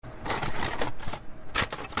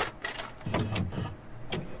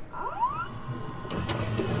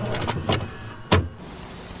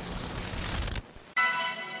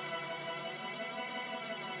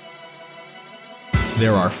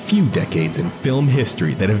There are few decades in film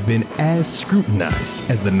history that have been as scrutinized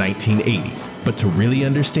as the 1980s. But to really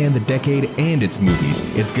understand the decade and its movies,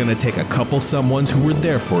 it's gonna take a couple someones who were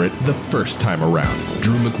there for it the first time around.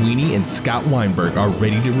 Drew McWeeny and Scott Weinberg are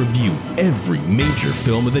ready to review every major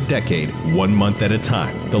film of the decade, 1 month at a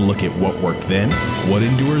time. They'll look at what worked then, what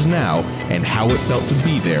endures now, and how it felt to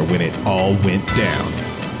be there when it all went down.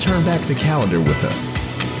 Turn back the calendar with us.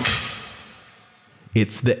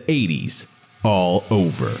 It's the 80s all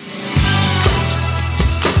over.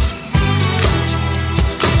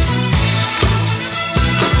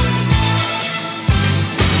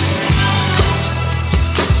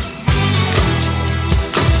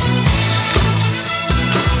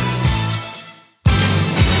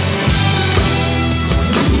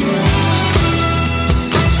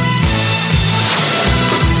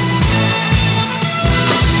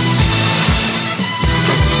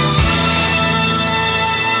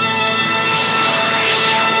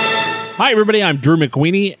 Hi, everybody. I'm Drew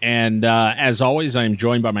McWeeny, and as always, I'm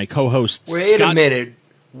joined by my co-host, Wait Scott. a minute.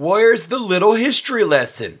 Where's the little history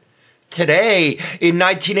lesson? Today, in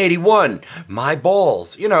 1981, my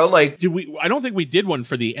balls. You know, like... I don't think we did one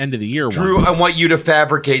for the end of the year Drew, one. I want you to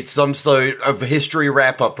fabricate some sort of history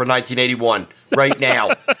wrap-up for 1981 right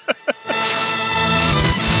now.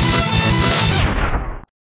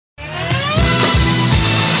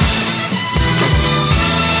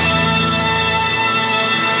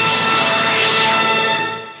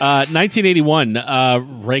 Uh,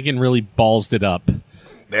 1981, Reagan really ballsed it up.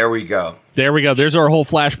 There we go. There we go. There's our whole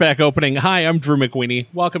flashback opening. Hi, I'm Drew McWeeny.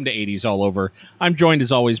 Welcome to 80s All Over. I'm joined,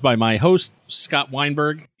 as always, by my host, Scott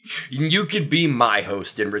Weinberg. You can be my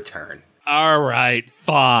host in return. All right,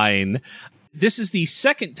 fine. This is the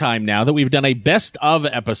second time now that we've done a best of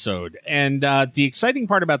episode. And the exciting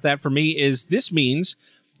part about that for me is this means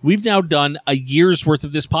we've now done a year's worth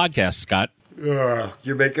of this podcast, Scott. Ugh,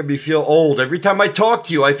 you're making me feel old. Every time I talk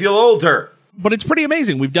to you, I feel older. But it's pretty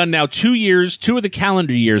amazing. We've done now 2 years, 2 of the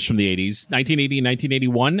calendar years from the 80s, 1980 and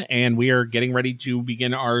 1981, and we are getting ready to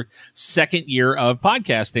begin our second year of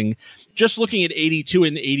podcasting. Just looking at 82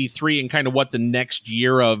 and 83 and kind of what the next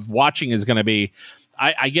year of watching is going to be,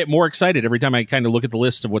 I get more excited every time I kind of look at the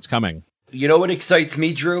list of what's coming. You know what excites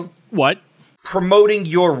me, Drew? What? Promoting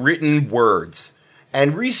your written words.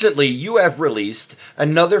 And recently, you have released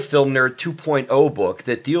another Film Nerd 2.0 book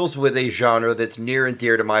that deals with a genre that's near and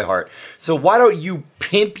dear to my heart. So why don't you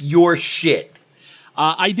pimp your shit?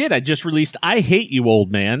 I did. I just released I Hate You,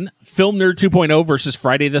 Old Man, Film Nerd 2.0 versus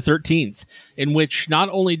Friday the 13th, in which not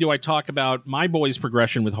only do I talk about my boys'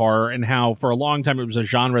 progression with horror and how for a long time it was a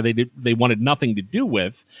genre they wanted nothing to do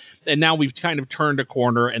with, and now we've kind of turned a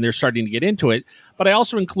corner and they're starting to get into it, but I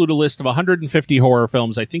also include a list of 150 horror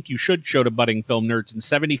films I think you should show to budding film nerds, and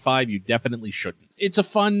 75 you definitely shouldn't. It's a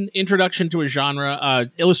fun introduction to a genre.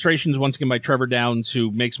 Illustrations, once again, by Trevor Downs, who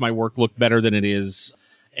makes my work look better than it is.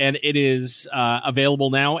 And it is available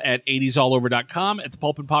now at 80sallover.com at the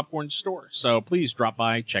Pulp and Popcorn store. So please drop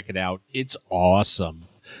by, check it out. It's awesome.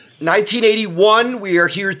 1981, we are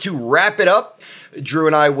here to wrap it up. Drew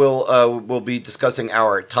and I will be discussing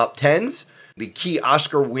our top 10s, the key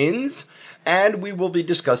Oscar wins, and we will be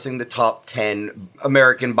discussing the top 10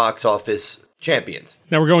 American box office champions.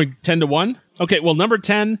 Now we're going 10 to 1. Okay, well, number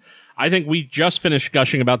 10... I think we just finished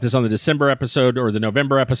gushing about this on the December episode or the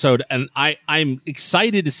November episode, and I'm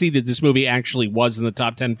excited to see that this movie actually was in the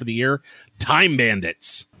top 10 for the year. Time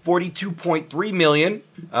Bandits. 42.3 million.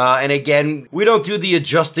 And again, we don't do the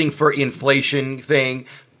adjusting for inflation thing,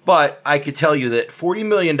 but I could tell you that $40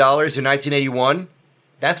 million in 1981,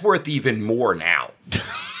 that's worth even more now.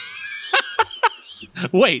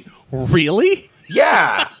 Wait, really?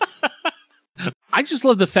 Yeah. I just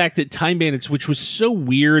love the fact that Time Bandits, which was so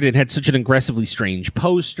weird and had such an aggressively strange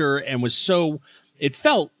poster and was so, it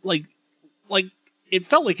felt like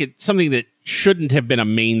it's something that shouldn't have been a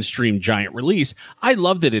mainstream giant release. I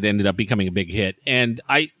love that it ended up becoming a big hit, and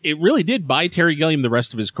it really did buy Terry Gilliam the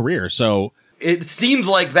rest of his career. So it seems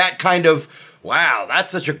like that kind of, wow,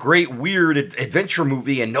 that's such a great weird adventure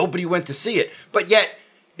movie and nobody went to see it. But yet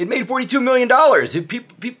it made $42 million.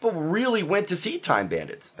 People really went to see Time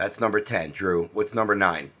Bandits. That's number 10, Drew. What's number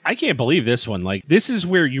 9? I can't believe this one. Like, this is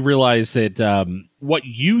where you realize that what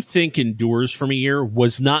you think endures from a year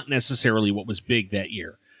was not necessarily what was big that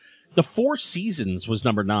year. The Four Seasons was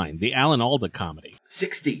number 9, the Alan Alda comedy.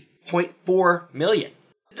 60.4 million.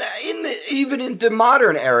 even in the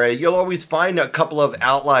modern era, you'll always find a couple of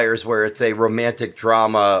outliers where it's a romantic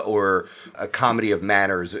drama or a comedy of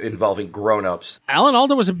manners involving grown-ups. Alan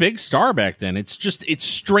Alda was a big star back then. It's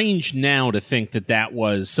strange now to think that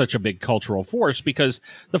was such a big cultural force, because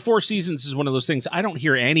The Four Seasons is one of those things I don't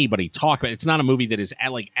hear anybody talk about. It's not a movie that is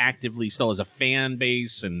actively still has a fan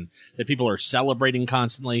base and that people are celebrating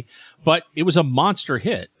constantly, but it was a monster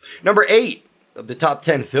hit. Number 8 of the top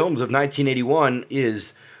 10 films of 1981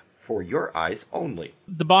 is For Your Eyes Only.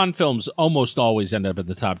 The Bond films almost always end up in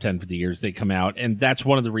the top 10 for the years they come out, and that's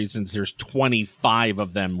one of the reasons there's 25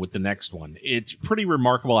 of them with the next one. It's pretty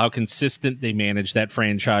remarkable how consistent they manage that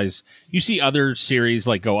franchise. You see other series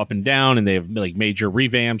go up and down, and they have major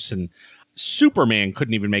revamps, and Superman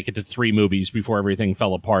couldn't even make it to 3 movies before everything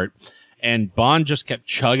fell apart. And Bond just kept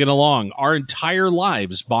chugging along. Our entire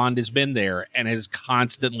lives, Bond has been there and has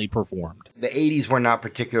constantly performed. The 80s were not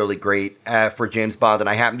particularly great for James Bond, and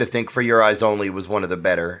I happen to think For Your Eyes Only was one of the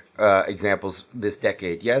better examples this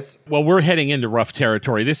decade, yes? Well, we're heading into rough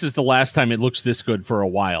territory. This is the last time it looks this good for a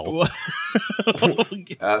while.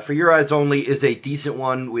 For Your Eyes Only is a decent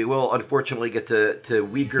one. We will unfortunately get to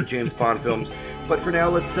weaker James Bond films, but for now,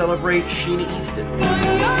 let's celebrate Sheena Easton.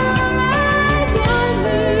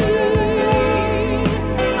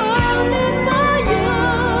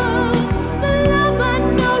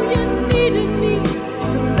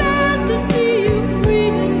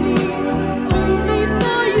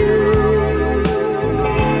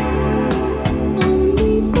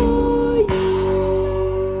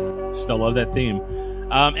 Still love that theme.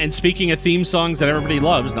 And speaking of theme songs that everybody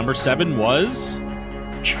loves, number 7 was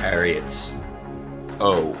Chariots.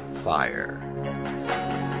 Oh, fire.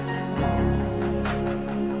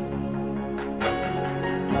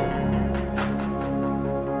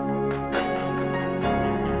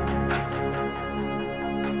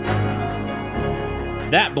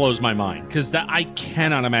 That blows my mind, because I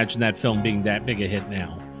cannot imagine that film being that big a hit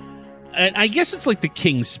now. And I guess it's like the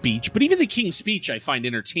King's Speech, but even the King's Speech I find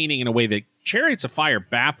entertaining in a way that Chariots of Fire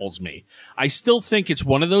baffles me. I still think it's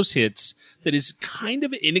one of those hits that is kind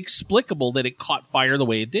of inexplicable that it caught fire the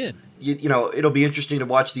way it did. You know, it'll be interesting to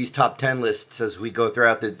watch these top 10 lists as we go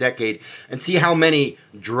throughout the decade and see how many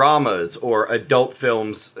dramas or adult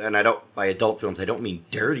films, and by adult films, I don't mean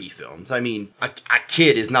dirty films. I mean, a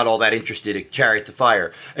kid is not all that interested in Chariots of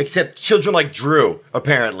Fire, except children like Drew,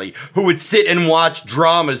 apparently, who would sit and watch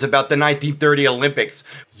dramas about the 1930 Olympics.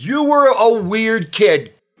 You were a weird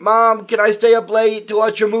kid. Mom, can I stay up late to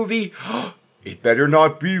watch a movie? It better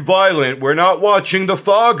not be violent. We're not watching The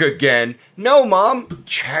Fog again. No, Mom.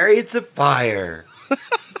 Chariots of Fire.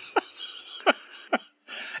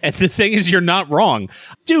 And the thing is, you're not wrong.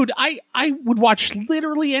 Dude, I would watch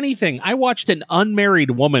literally anything. I watched An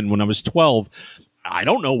Unmarried Woman when I was 12. I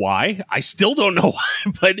don't know why. I still don't know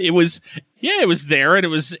why, but it was there, and it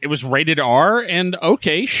was rated R, and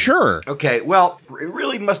okay, sure. Okay, well, it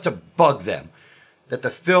really must have bugged them that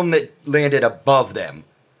the film that landed above them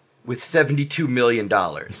with $72 million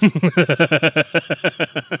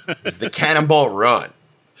is The Cannonball Run.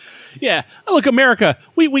 Yeah, look, America,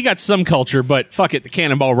 we got some culture, but fuck it, The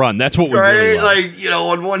Cannonball Run. That's what we really love. Like, you know,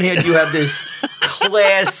 on one hand you have this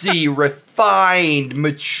classy, refined,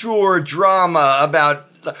 mature drama about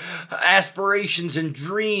aspirations and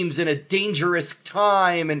dreams in a dangerous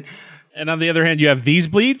time, and on the other hand, you have these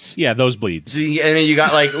bleeds? Yeah, those bleeds. And then you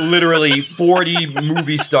got like literally 40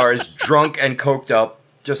 movie stars drunk and coked up,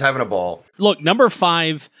 just having a ball. Look, number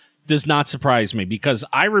 5 does not surprise me, because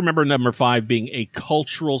I remember number 5 being a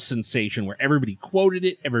cultural sensation where everybody quoted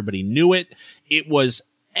it, everybody knew it. It was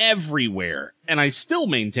everywhere. And I still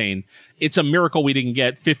maintain it's a miracle we didn't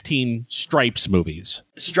get 15 Stripes movies.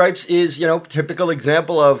 Stripes is, typical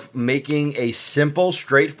example of making a simple,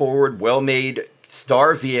 straightforward, well-made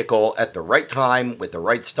star vehicle at the right time with the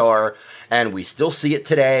right star, and we still see it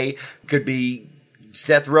today. Could be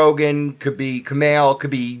Seth Rogen, could be Kumail, could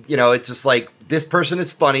be, it's just like, this person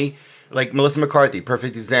is funny, like Melissa McCarthy,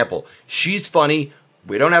 perfect example. She's funny,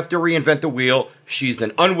 we don't have to reinvent the wheel, she's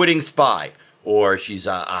an unwitting spy, or she's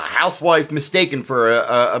a housewife mistaken for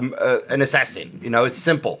an assassin, it's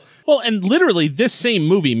simple. Well, and literally this same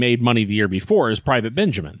movie made money the year before as Private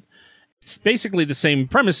Benjamin. It's basically the same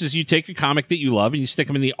premise as you take a comic that you love and you stick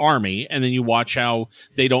them in the army, and then you watch how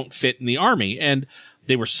they don't fit in the army. And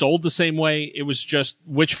they were sold the same way. It was just,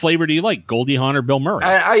 which flavor do you like, Goldie Hawn or Bill Murray?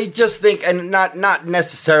 I just think, and not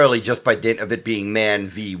necessarily just by dint of it being man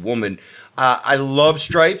v. woman, I love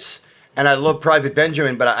Stripes and I love Private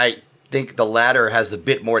Benjamin, but I think the latter has a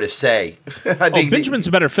bit more to say. Benjamin's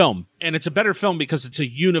a better film, and it's a better film because it's a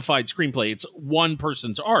unified screenplay. It's one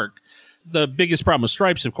person's arc. The biggest problem with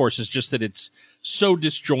Stripes, of course, is just that it's so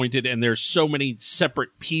disjointed and there's so many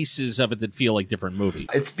separate pieces of it that feel like different movies.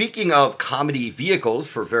 And speaking of comedy vehicles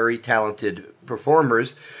for very talented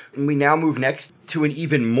performers, we now move next to an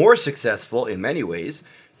even more successful, in many ways,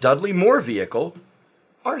 Dudley Moore vehicle,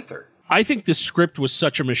 Arthur. I think the script was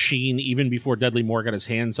such a machine even before Dudley Moore got his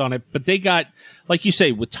hands on it. But they got, like you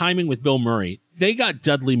say, with timing with Bill Murray, they got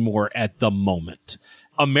Dudley Moore at the moment.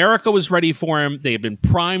 America was ready for him. They had been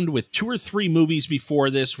primed with 2 or 3 movies before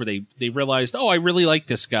this where they realized, oh, I really like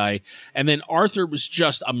this guy. And then Arthur was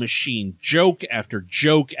just a machine. Joke after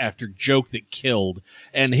joke after joke that killed.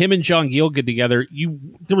 And him and John Gielgud together,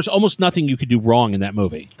 there was almost nothing you could do wrong in that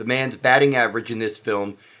movie. The man's batting average in this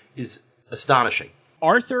film is astonishing.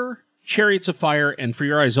 Arthur, Chariots of Fire, and For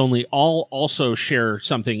Your Eyes Only all also share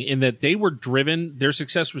something in that they were driven, their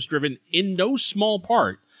success was driven in no small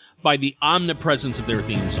part by the omnipresence of their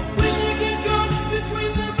theme songs.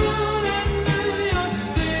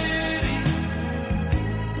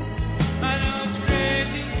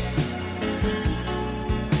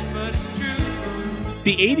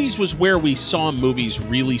 The 80s was where we saw movies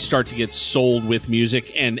really start to get sold with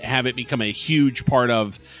music and have it become a huge part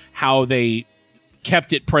of how they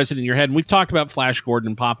kept it present in your head. And we've talked about Flash Gordon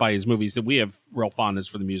and Popeye's movies that we have real fondness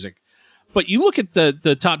for the music. But you look at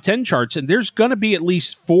the top 10 charts, and there's going to be at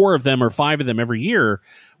least 4 of them or 5 of them every year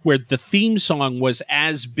where the theme song was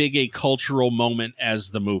as big a cultural moment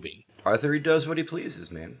as the movie. Arthur, he does what he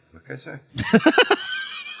pleases, man. Like I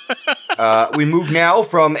say. We move now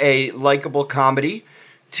from a likable comedy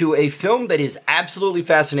to a film that is absolutely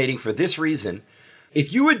fascinating for this reason.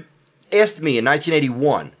 If you had asked me in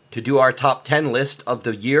 1981 to do our top 10 list of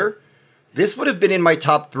the year, this would have been in my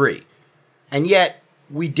top 3. And yet,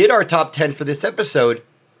 we did our top 10 for this episode.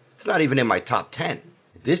 It's not even in my top 10.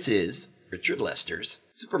 This is Richard Lester's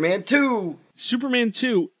Superman 2. Superman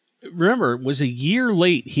 2, remember, was a year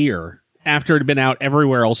late here after it had been out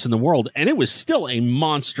everywhere else in the world, and it was still a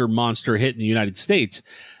monster hit in the United States.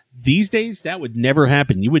 These days, that would never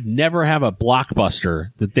happen. You would never have a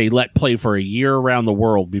blockbuster that they let play for a year around the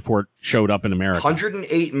world before it showed up in America.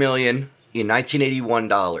 $108 million in 1981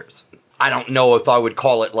 dollars. I don't know if I would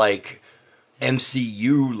call it like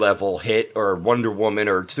MCU level hit or Wonder Woman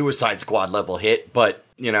or Suicide Squad level hit, but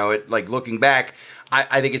looking back,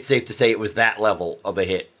 I think it's safe to say it was that level of a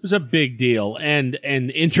hit. It was a big deal and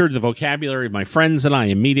entered the vocabulary of my friends and I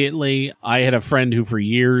immediately. I had a friend who for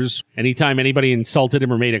years, anytime anybody insulted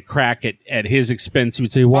him or made a crack at his expense, he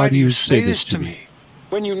would say, why do you say this to me?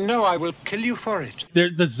 When you know I will kill you for it. The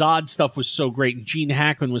Zod stuff was so great. Gene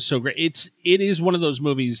Hackman was so great. It is one of those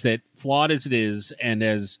movies that, flawed as it is and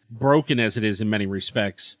as broken as it is in many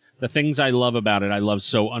respects, the things I love about it, I love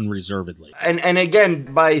so unreservedly. And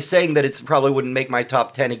again, by saying that it probably wouldn't make my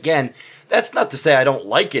top 10 again, that's not to say I don't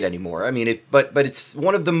like it anymore. I mean, but it's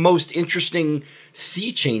one of the most interesting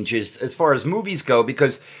sea changes as far as movies go,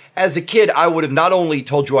 because as a kid, I would have not only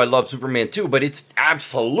told you I love Superman 2, but it's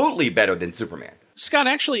absolutely better than Superman. Scott,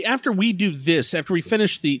 actually, after we do this, after we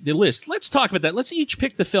finish the list, let's talk about that. Let's each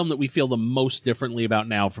pick the film that we feel the most differently about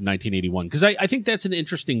now from 1981, because I think that's an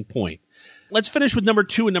interesting point. Let's finish with number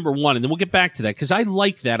 2 and number 1, and then we'll get back to that, because I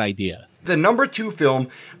like that idea. The number 2 film,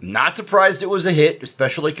 not surprised it was a hit,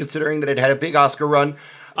 especially considering that it had a big Oscar run.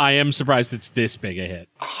 I am surprised it's this big a hit.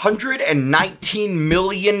 $119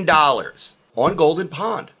 million on Golden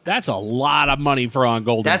Pond. That's a lot of money for On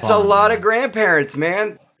Golden Pond. That's a lot of grandparents,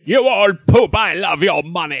 man. You old poop, I love your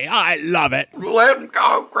money. I love it. Let him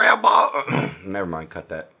go, Grandma. Never mind, cut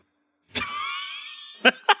that.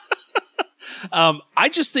 I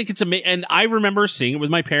just think it's amazing. And I remember seeing it with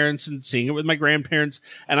my parents and seeing it with my grandparents.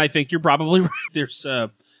 And I think you're probably right. There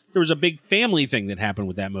was a big family thing that happened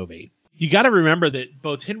with that movie. You got to remember that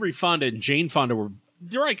both Henry Fonda and Jane Fonda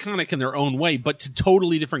they're iconic in their own way, but to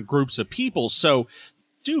totally different groups of people. So,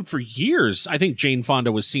 dude, for years, I think Jane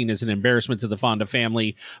Fonda was seen as an embarrassment to the Fonda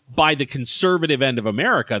family by the conservative end of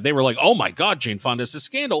America. They were like, oh my God, Jane Fonda is a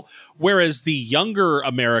scandal. Whereas the younger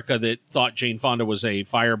America that thought Jane Fonda was a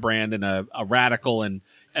firebrand and a radical and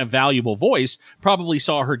a valuable voice probably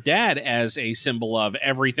saw her dad as a symbol of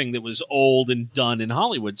everything that was old and done in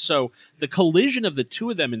Hollywood. So the collision of the two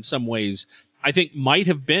of them in some ways, I think, might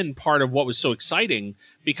have been part of what was so exciting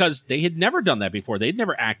because they had never done that before. They'd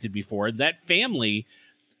never acted before. That family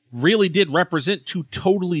really did represent two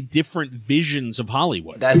totally different visions of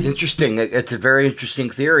Hollywood. That's interesting. It's a very interesting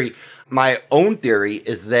theory. My own theory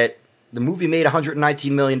is that the movie made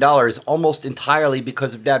 $119 million almost entirely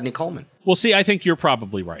because of Dabney Coleman. Well, see, I think you're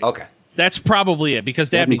probably right. Okay. That's probably it, because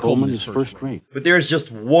Dabney Coleman is first rate. But there's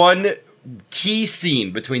just one key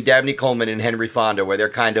scene between Dabney Coleman and Henry Fonda where they're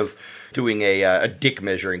kind of doing a dick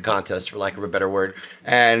measuring contest, for lack of a better word.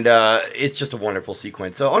 And it's just a wonderful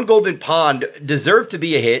sequence. So On Golden Pond deserved to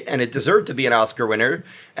be a hit, and it deserved to be an Oscar winner,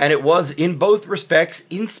 and it was in both respects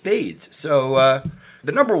in spades. So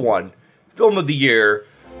the number one film of the year,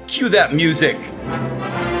 cue that music.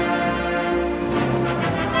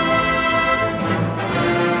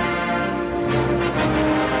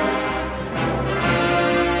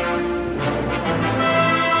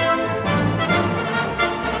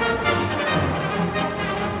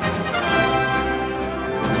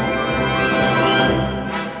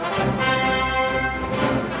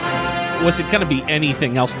 Was it going to be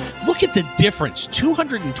anything else? Look at the difference.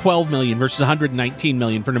 212 million versus 119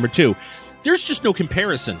 million for number two. There's just no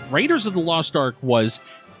comparison. Raiders of the Lost Ark was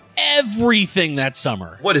everything that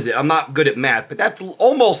summer. What is it? I'm not good at math, but that's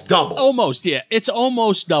almost double. Almost, yeah. It's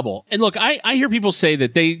almost double. And look, I hear people say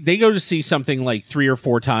that they go to see something like 3 or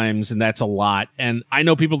 4 times, and that's a lot. And I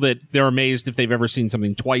know people that they're amazed if they've ever seen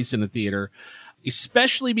something twice in a theater.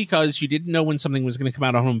 Especially because you didn't know when something was going to come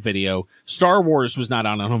out on home video. Star Wars was not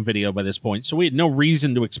on home video by this point, so we had no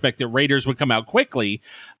reason to expect that Raiders would come out quickly.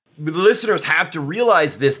 The listeners have to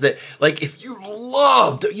realize this, that like if you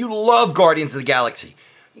love Guardians of the Galaxy,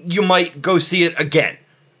 you might go see it again.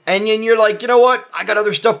 And then you're like, you know what? I got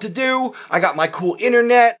other stuff to do. I got my cool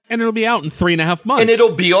internet. And it'll be out in 3.5 months. And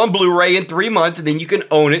it'll be on Blu-ray in 3 months, and then you can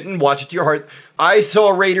own it and watch it to your heart. I saw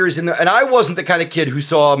Raiders and I wasn't the kind of kid who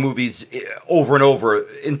saw movies over and over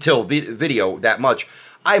until video that much.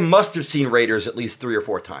 I must have seen Raiders at least 3 or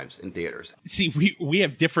 4 times in theaters. See, we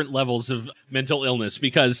have different levels of mental illness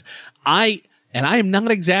because I am not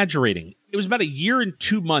exaggerating. It was about 1 year and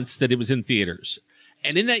 2 months that it was in theaters.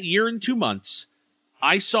 And in that 1 year and 2 months,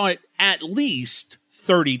 I saw it at least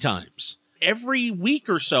 30 times. Every week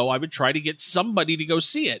or so, I would try to get somebody to go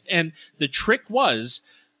see it. And the trick was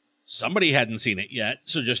somebody hadn't seen it yet.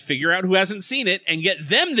 So just figure out who hasn't seen it and get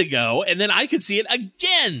them to go. And then I could see it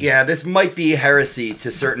again. Yeah, this might be heresy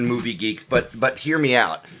to certain movie geeks, but hear me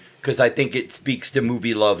out, because I think it speaks to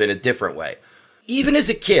movie love in a different way. Even as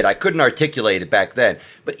a kid, I couldn't articulate it back then,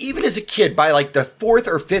 but even as a kid, by like the 4th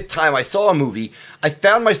or 5th time I saw a movie, I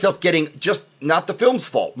found myself getting just not the film's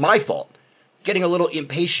fault, my fault. Getting a little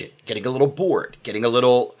impatient, getting a little bored, getting a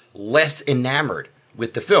little less enamored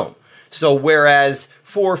with the film. So whereas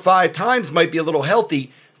 4 or 5 times might be a little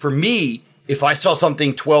healthy, for me, if I saw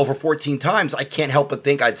something 12 or 14 times, I can't help but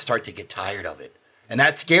think I'd start to get tired of it. And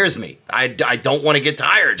that scares me. I don't want to get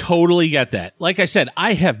tired. Totally get that. Like I said,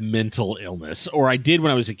 I have mental illness, or I did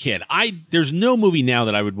when I was a kid. There's no movie now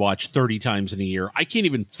that I would watch 30 times in a year. I can't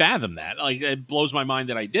even fathom that. Like, it blows my mind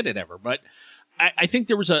that I did it ever. But I think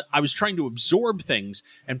I was trying to absorb things,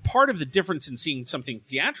 and part of the difference in seeing something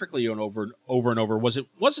theatrically over and over was it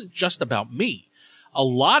wasn't just about me. A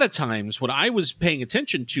lot of times what I was paying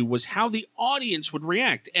attention to was how the audience would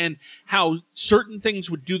react and how certain things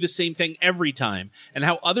would do the same thing every time, and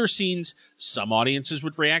how other scenes, some audiences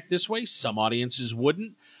would react this way, some audiences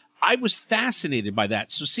wouldn't. I was fascinated by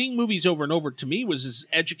that. So seeing movies over and over to me was as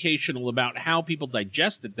educational about how people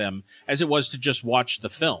digested them as it was to just watch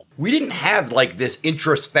the film. We didn't have like this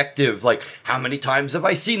introspective, like, how many times have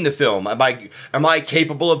I seen the film? Am I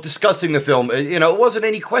capable of discussing the film? You know, it wasn't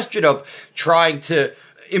any question of trying to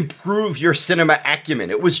improve your cinema acumen.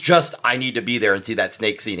 It was just, I need to be there and see that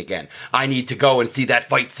snake scene again. I need to go and see that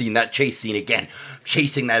fight scene, that chase scene again.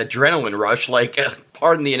 Chasing that adrenaline rush, like,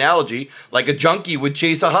 pardon the analogy, like a junkie would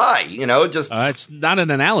chase a high, you know, just... It's not an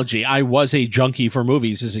analogy. I was a junkie for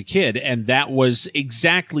movies as a kid, and that was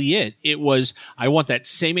exactly it. It was, I want that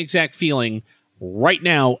same exact feeling right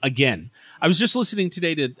now again. I was just listening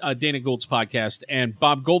today to Dana Gould's podcast, and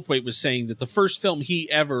Bob Goldthwait was saying that the first film he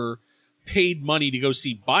ever paid money to go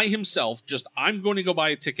see by himself, just, I'm going to go buy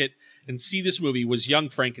a ticket and see this movie, was Young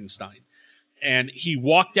Frankenstein. And he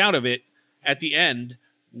walked out of it at the end,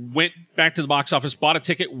 went back to the box office, bought a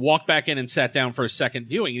ticket, walked back in and sat down for a second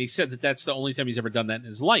viewing. And he said that that's the only time he's ever done that in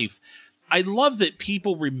his life. I love that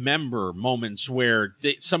people remember moments where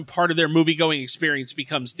some part of their movie-going experience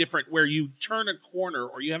becomes different, where you turn a corner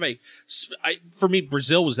or you have for me,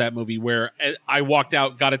 Brazil was that movie where I walked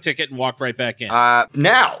out, got a ticket, and walked right back in.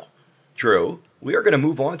 Now, Drew, we are going to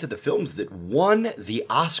move on to the films that won the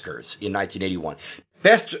Oscars in 1981.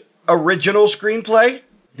 Best Original Screenplay,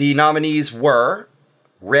 the nominees were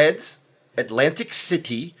Reds, Atlantic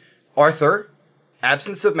City, Arthur,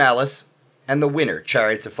 Absence of Malice, and the winner,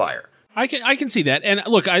 Chariots of Fire. I can see that. And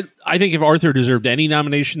look, I think if Arthur deserved any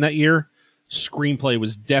nomination that year, screenplay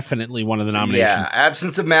was definitely one of the nominations. Yeah,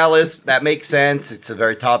 Absence of Malice, that makes sense. It's a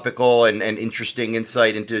very topical and interesting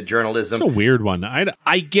insight into journalism. It's a weird one.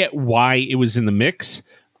 I get why it was in the mix.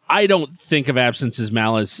 I don't think of Absence of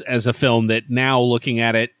Malice as a film that now, looking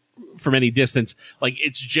at it from any distance, like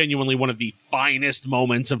it's genuinely one of the finest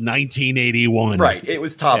moments of 1981. Right. It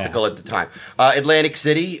was topical at the time. Atlantic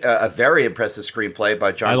City, a very impressive screenplay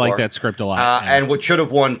by John I like Barr. that script a lot. And what should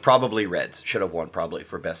have won probably Reds. Should have won probably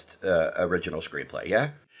for best original screenplay. Yeah.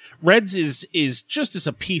 Reds is just as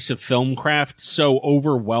a piece of film craft so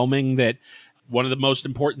overwhelming that one of the most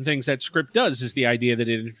important things that script does is the idea that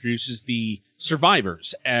it introduces the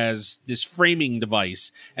survivors as this framing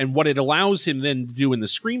device. And what it allows him then to do in the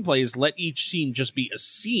screenplay is let each scene just be a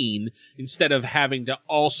scene instead of having to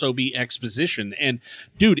also be exposition. And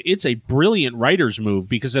dude, it's a brilliant writer's move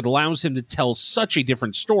because it allows him to tell such a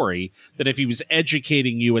different story than if he was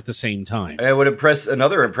educating you at the same time. And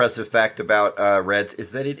another impressive fact about Reds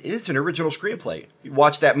is that it is an original screenplay. You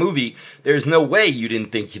watch that movie, there's no way you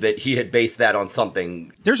didn't think that he had based that on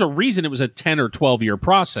something. There's a reason it was a 10 or 12 year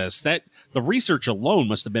process. That the research alone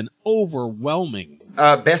must have been overwhelming.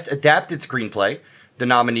 Best adapted screenplay, the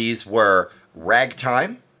nominees were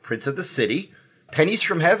Ragtime, Prince of the City, Pennies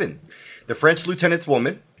from Heaven, The French Lieutenant's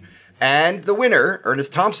Woman, and the winner,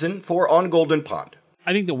 Ernest Thompson, for On Golden Pond.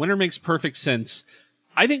 I think the winner makes perfect sense.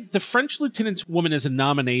 I think The French Lieutenant's Woman is a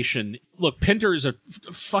nomination. Look, Pinter is a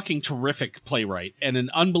fucking terrific playwright and an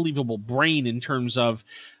unbelievable brain in terms of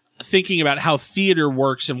thinking about how theater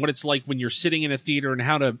works and what it's like when you're sitting in a theater and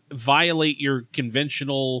how to violate your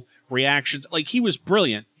conventional reactions. Like, he was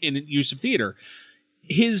brilliant in use of theater.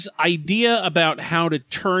 His idea about how to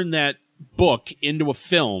turn that book into a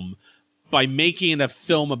film by making it a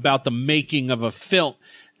film about the making of a film,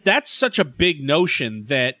 that's such a big notion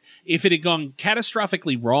that if it had gone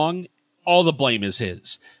catastrophically wrong, all the blame is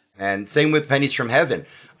his. And same with Pennies from Heaven.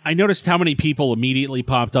 I noticed how many people immediately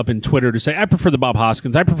popped up in Twitter to say, I prefer the Bob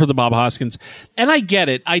Hoskins. I prefer the Bob Hoskins. And I get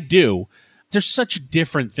it. I do. There's such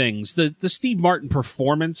different things. The Steve Martin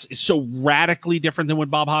performance is so radically different than what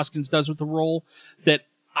Bob Hoskins does with the role that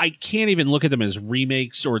I can't even look at them as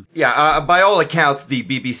remakes or... Yeah, by all accounts, the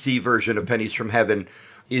BBC version of Pennies from Heaven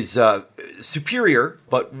is superior,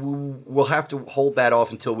 but we'll have to hold that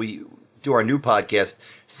off until we do our new podcast,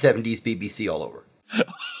 70s BBC All Over.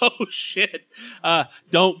 Oh, shit.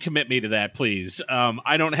 Don't commit me to that, please.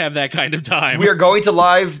 I don't have that kind of time. We are going to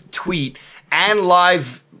live tweet and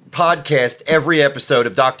live podcast every episode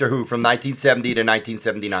of Doctor Who from 1970 to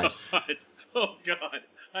 1979. Oh, God.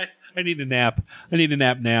 I need a nap. I need a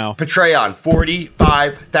nap now. Patreon,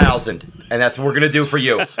 45,000. And that's what we're going to do for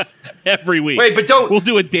you. Every week. Wait, but don't... We'll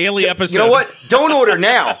do a daily episode. You know what? Don't order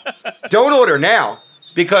now. Don't order now.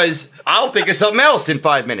 Because I'll think of something else in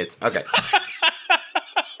 5 minutes. Okay.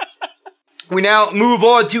 We now move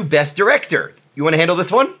on to Best Director. You want to handle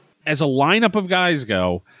this one? As a lineup of guys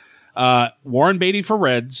go, Warren Beatty for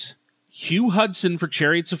Reds, Hugh Hudson for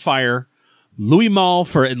Chariots of Fire, Louis Malle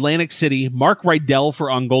for Atlantic City, Mark Rydell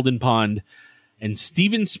for On Golden Pond, and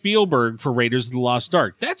Steven Spielberg for Raiders of the Lost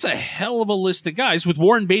Ark. That's a hell of a list of guys, with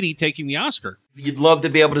Warren Beatty taking the Oscar. You'd love to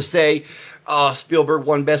be able to say, Spielberg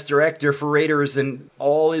won Best Director for Raiders and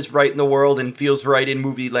all is right in the world and feels right in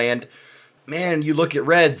movie land. Man, you look at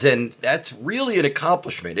Reds and that's really an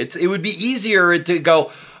accomplishment. It would be easier to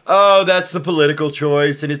go, oh, that's the political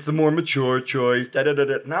choice and it's the more mature choice.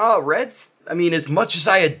 Da-da-da-da. No, Reds, I mean, as much as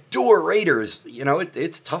I adore Raiders, you know,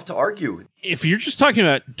 it's tough to argue. If you're just talking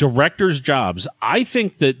about directors' jobs, I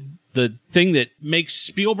think that the thing that makes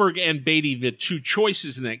Spielberg and Beatty the two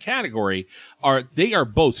choices in that category are they are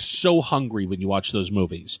both so hungry when you watch those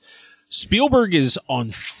movies. Spielberg is on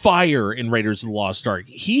fire in Raiders of the Lost Ark.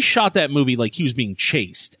 He shot that movie like he was being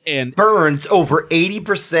chased and burns over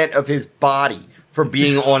 80% of his body from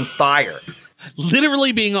being on fire.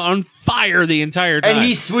 Literally being on fire the entire time. And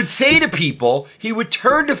he would say to people, he would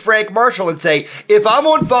turn to Frank Marshall and say, if I'm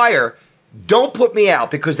on fire, don't put me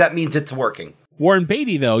out because that means it's working. Warren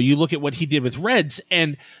Beatty, though, you look at what he did with Reds,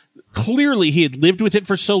 and clearly he had lived with it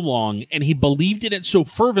for so long, and he believed in it so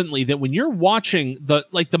fervently that when you're watching the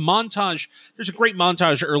montage, there's a great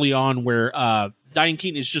montage early on where Diane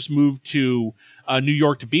Keaton has just moved to New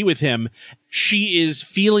York to be with him. She is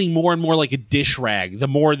feeling more and more like a dish rag the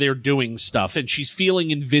more they're doing stuff, and she's feeling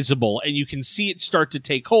invisible, and you can see it start to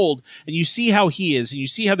take hold, and you see how he is, and you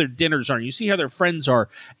see how their dinners are, and you see how their friends are.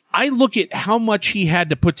 I look at how much he had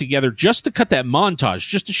to put together just to cut that montage,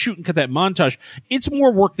 just to shoot and cut that montage. It's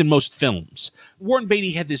more work than most films. Warren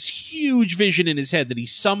Beatty had this huge vision in his head that he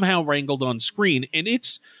somehow wrangled on screen, and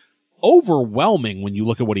it's overwhelming when you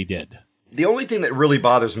look at what he did. The only thing that really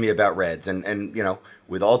bothers me about Reds, and you know,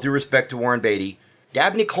 with all due respect to Warren Beatty,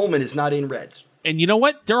 Dabney Coleman is not in Reds. And you know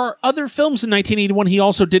what? There are other films in 1981 he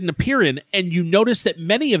also didn't appear in, and you notice that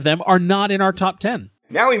many of them are not in our top 10.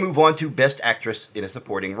 Now we move on to Best Actress in a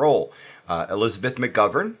Supporting Role. Elizabeth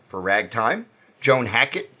McGovern for Ragtime, Joan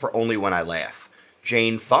Hackett for Only When I Laugh,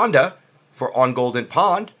 Jane Fonda for On Golden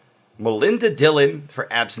Pond, Melinda Dillon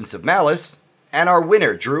for Absence of Malice, and our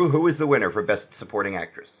winner, Drew, who is the winner for Best Supporting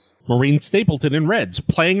Actress? Maureen Stapleton in Reds,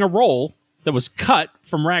 playing a role that was cut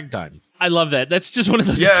from Ragtime. I love that. That's just one of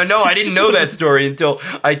those... Yeah, no, I didn't know that story until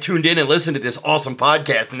I tuned in and listened to this awesome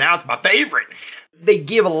podcast, and now it's my favorite. They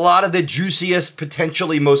give a lot of the juiciest,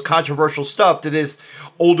 potentially most controversial stuff to this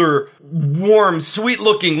older, warm,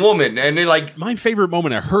 sweet-looking woman, and they're like... My favorite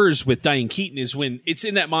moment of hers with Diane Keaton is when, it's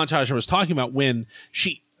in that montage I was talking about, when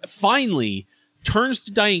she finally turns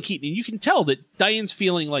to Diane Keaton, and you can tell that Diane's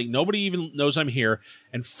feeling like nobody even knows I'm here,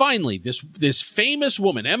 and finally, this famous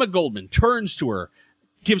woman, Emma Goldman, turns to her,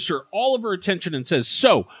 gives her all of her attention and says,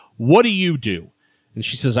 "So, what do you do?" And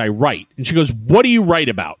she says, "I write." And she goes, "What do you write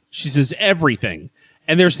about?" She says, "Everything."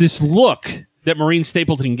 And there's this look that Maureen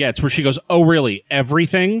Stapleton gets where she goes, "Oh, really?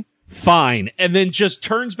 Everything? Fine." And then just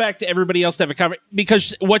turns back to everybody else to have a conversation.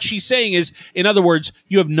 Because what she's saying is, in other words,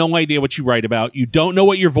 you have no idea what you write about. You don't know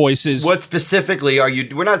what your voice is. What specifically are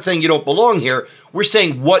you... We're not saying you don't belong here. We're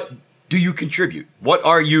saying, what do you contribute? What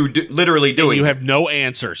are you literally doing? And you have no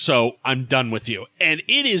answer, so I'm done with you. And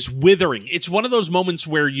it is withering. It's one of those moments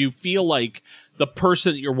where you feel like the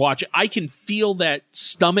person that you're watching, I can feel that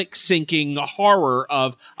stomach sinking horror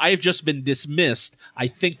of, I have just been dismissed. I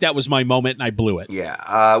think that was my moment and I blew it.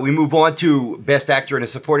 Yeah. We move on to Best Actor in a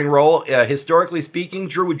Supporting Role. Historically speaking,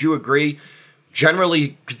 Drew, would you agree?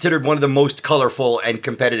 Generally considered one of the most colorful and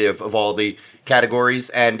competitive of all the categories.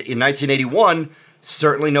 And in 1981,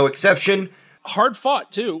 certainly no exception. Hard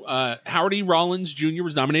fought, too. Howard E. Rollins Jr.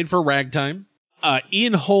 was nominated for Ragtime.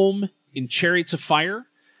 Ian Holm in Chariots of Fire.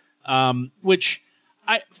 Which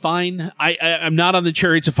I'm not on the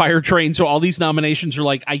Chariots of Fire train, so all these nominations are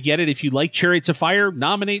like, I get it. If you like Chariots of Fire,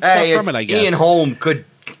 nominate stuff from it, I guess.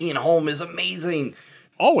 Ian Holm is amazing.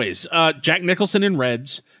 Always. Jack Nicholson in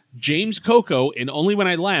Reds, James Coco in Only When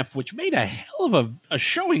I Laugh, which made a hell of a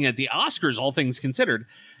showing at the Oscars, all things considered.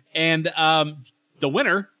 And the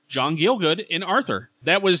winner, John Gielgud in Arthur.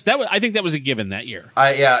 That was I think that was a given that year.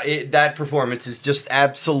 That performance is just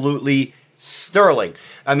absolutely sterling.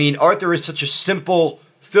 I mean, Arthur is such a simple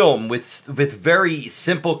film with very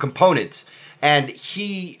simple components, and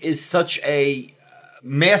he is such a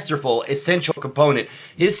masterful, essential component.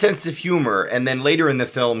 His sense of humor, and then later in the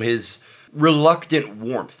film, his reluctant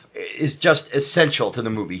warmth is just essential to the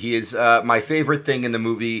movie. He is my favorite thing in the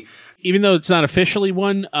movie. Even though it's not officially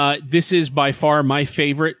one, this is by far my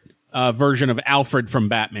favorite version of Alfred from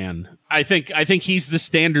Batman. I think he's the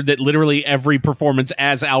standard that literally every performance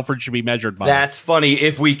as Alfred should be measured by. That's funny.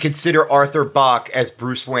 If we consider Arthur Bach as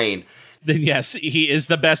Bruce Wayne, then yes, he is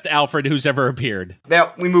the best Alfred who's ever appeared.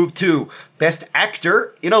 Now we move to Best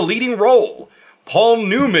Actor in a Leading Role. Paul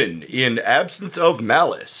Newman in Absence of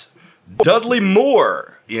Malice, Dudley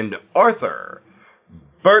Moore in Arthur,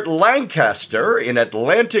 Burt Lancaster in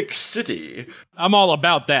Atlantic City. I'm all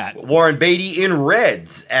about that. Warren Beatty in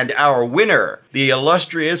Reds, and our winner, the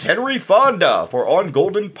illustrious Henry Fonda for On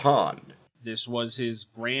Golden Pond. This was his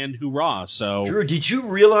grand hurrah, so... Drew, did you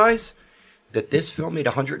realize that this film made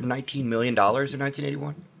 $119 million in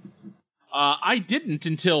 1981? I didn't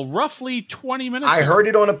until roughly 20 minutes ago. I heard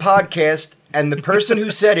it on a podcast, and the person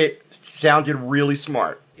who said it sounded really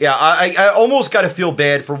smart. Yeah, I almost got to feel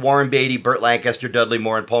bad for Warren Beatty, Burt Lancaster, Dudley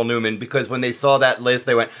Moore, and Paul Newman, because when they saw that list,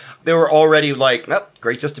 they were already like, oh,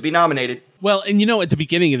 great just to be nominated. Well, and you know, at the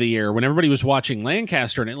beginning of the year, when everybody was watching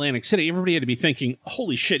Lancaster in Atlantic City, everybody had to be thinking,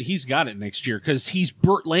 holy shit, he's got it next year, because he's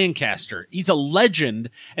Burt Lancaster. He's a legend,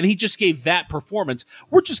 and he just gave that performance.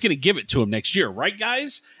 We're just going to give it to him next year, right,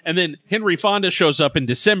 guys? And then Henry Fonda shows up in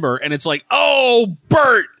December, and it's like, oh,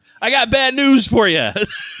 Burt, I got bad news for you.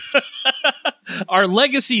 Our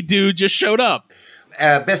legacy dude just showed up.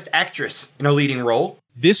 Best Actress in a Leading Role.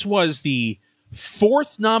 This was the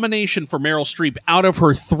fourth nomination for Meryl Streep out of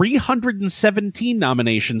her 317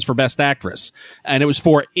 nominations for Best Actress. And it was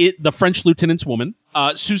for The French Lieutenant's Woman.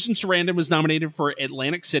 Susan Sarandon was nominated for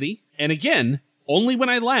Atlantic City. And again, Only When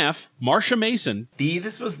I Laugh, Marsha Mason.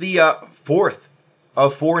 This was the fourth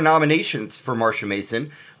of four nominations for Marsha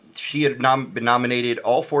Mason. She had been nominated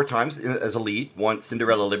all four times as a lead. One,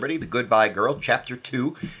 Cinderella Liberty, The Goodbye Girl, Chapter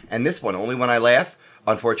 2, and this one, Only When I Laugh.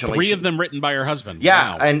 Unfortunately, three of them written by her husband.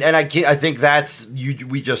 Yeah, wow. and I think that's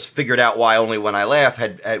we just figured out why Only When I Laugh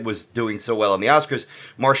was doing so well in the Oscars.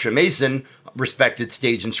 Marsha Mason, respected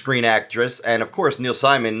stage and screen actress. And of course, Neil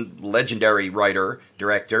Simon, legendary writer,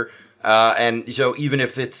 director. And so even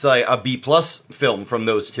if it's a B-plus film from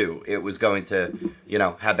those two, it was going to,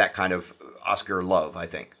 have that kind of Oscar love, I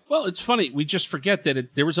think. Well, it's funny. We just forget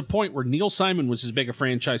that there was a point where Neil Simon was as big a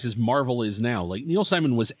franchise as Marvel is now. Like, Neil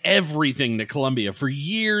Simon was everything to Columbia for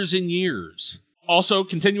years and years. Also,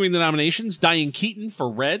 continuing the nominations, Diane Keaton for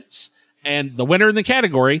Reds, and the winner in the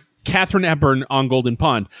category, Katharine Hepburn on Golden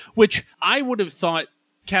Pond, which I would have thought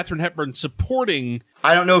Katharine Hepburn supporting...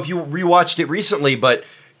 I don't know if you rewatched it recently, but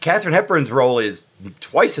Katharine Hepburn's role is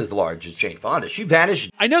twice as large as Jane Fonda. She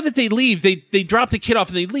vanished. I know that they leave. They drop the kid off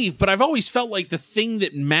and they leave, but I've always felt like the thing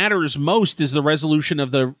that matters most is the resolution of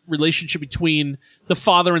the relationship between the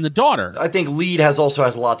father and the daughter. I think lead also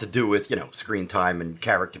has a lot to do with, screen time and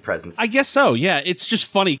character presence. I guess so, yeah. It's just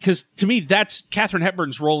funny because to me, that's Katharine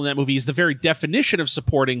Hepburn's role in that movie is the very definition of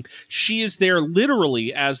supporting. She is there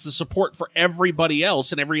literally as the support for everybody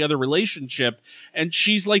else and every other relationship, and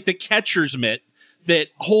she's like the catcher's mitt that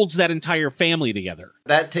holds that entire family together.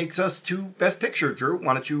 That takes us to Best Picture, Drew.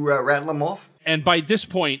 Why don't you rattle them off? And by this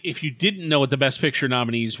point, if you didn't know what the Best Picture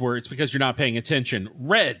nominees were, it's because you're not paying attention.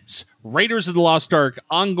 Reds, Raiders of the Lost Ark,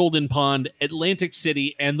 On Golden Pond, Atlantic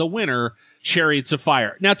City, and the winner, Chariots of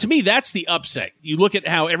Fire. Now, to me, that's the upset. You look at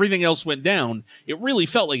how everything else went down, it really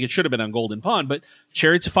felt like it should have been on Golden Pond, but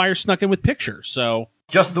Chariots of Fire snuck in with Picture, so...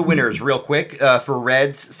 Just the winners, real quick. For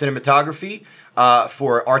Reds, cinematography.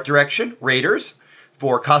 For art direction, Raiders.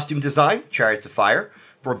 For costume design, Chariots of Fire.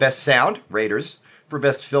 For best sound, Raiders. For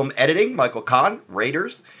best film editing, Michael Kahn,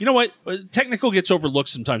 Raiders. You know what? Technical gets overlooked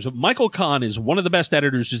sometimes, but Michael Kahn is one of the best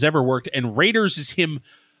editors who's ever worked, and Raiders is him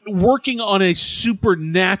working on a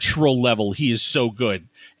supernatural level. He is so good.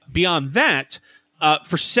 Beyond that,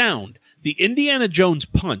 for sound, the Indiana Jones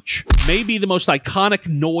punch may be the most iconic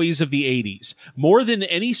noise of the 80s. More than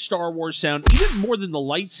any Star Wars sound, even more than the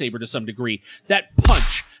lightsaber to some degree. That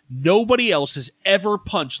punch, nobody else has ever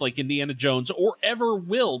punched like Indiana Jones or ever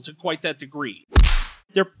will to quite that degree.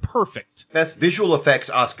 They're perfect. Best visual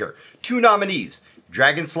effects Oscar. 2 nominees,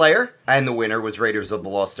 Dragon Slayer, and the winner was Raiders of the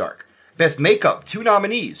Lost Ark. Best makeup, 2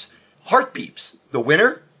 nominees, Heartbeeps. The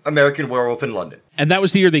winner, American Werewolf in London. And that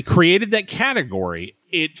was the year they created that category.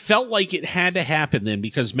 It felt like it had to happen then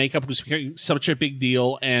because makeup was becoming such a big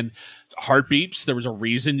deal, and Heartbeeps, there was a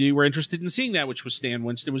reason you were interested in seeing that, which was Stan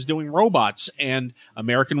Winston was doing robots, and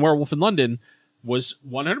American Werewolf in London was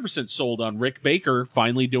 100% sold on Rick Baker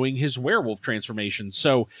finally doing his werewolf transformation.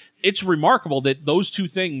 So it's remarkable that those two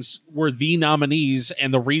things were the nominees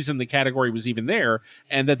and the reason the category was even there,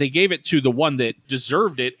 and that they gave it to the one that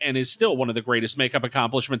deserved it and is still one of the greatest makeup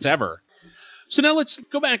accomplishments ever. So now let's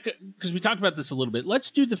go back, because we talked about this a little bit. Let's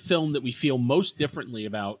do the film that we feel most differently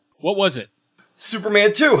about. What was it?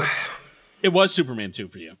 Superman 2. It was Superman 2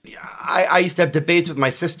 for you. I used to have debates with my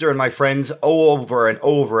sister and my friends over and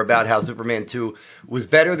over about how Superman 2 was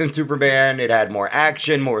better than Superman. It had more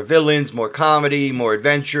action, more villains, more comedy, more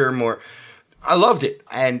adventure, more... I loved it.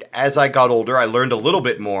 And as I got older, I learned a little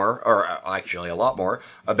bit more, or actually a lot more,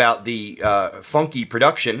 about the funky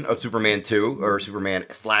production of Superman 2, or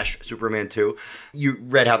Superman/Superman 2. You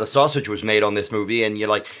read how the sausage was made on this movie, and you're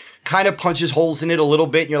like, kind of punches holes in it a little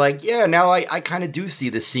bit, and you're like, yeah, now I kind of do see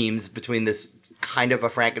the seams between this kind of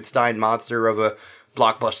a Frankenstein monster of a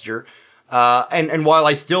blockbuster. And while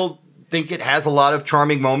I still think it has a lot of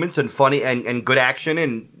charming moments and funny and good action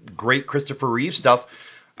and great Christopher Reeve stuff,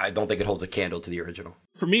 I don't think it holds a candle to the original.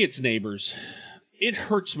 For me, it's Neighbors. It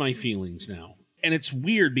hurts my feelings now. And it's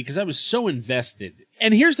weird because I was so invested.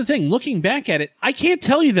 And here's the thing, looking back at it, I can't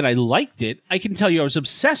tell you that I liked it. I can tell you I was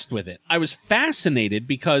obsessed with it. I was fascinated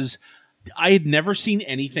because I had never seen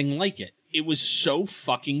anything like it. It was so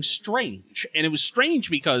fucking strange. And it was strange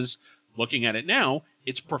because, looking at it now,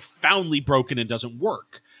 it's profoundly broken and doesn't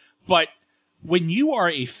work. But when you are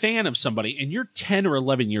a fan of somebody and you're 10 or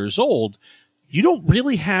 11 years old, you don't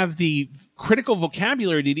really have the critical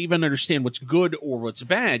vocabulary to even understand what's good or what's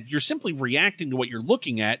bad. You're simply reacting to what you're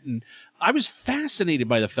looking at. And I was fascinated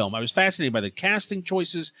by the film. I was fascinated by the casting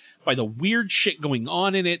choices, by the weird shit going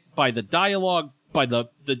on in it, by the dialogue, by the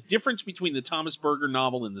difference between the Thomas Berger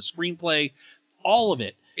novel and the screenplay, all of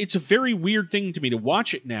it. It's a very weird thing to me to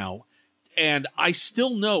watch it now. And I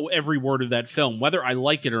still know every word of that film, whether I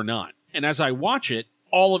like it or not. And as I watch it,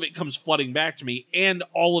 all of it comes flooding back to me, and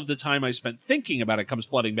all of the time I spent thinking about it comes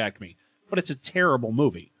flooding back to me. But it's a terrible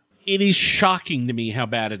movie. It is shocking to me how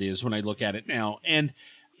bad it is when I look at it now, and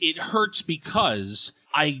it hurts because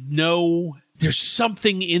I know there's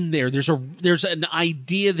something in there. There's an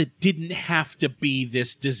idea that didn't have to be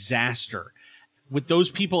this disaster. with those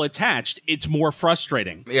people attached, it's more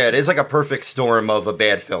frustrating. Yeah, it is like a perfect storm of a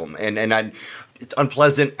bad film, and it's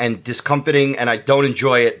unpleasant and discomforting, and I don't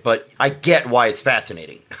enjoy it, but I get why it's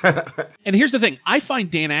fascinating. And here's the thing. I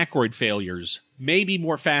find Dan Aykroyd failures maybe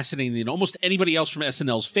more fascinating than almost anybody else from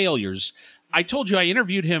SNL's failures. I told you I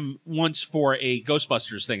interviewed him once for a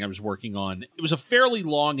Ghostbusters thing I was working on. It was a fairly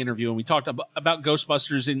long interview, and we talked about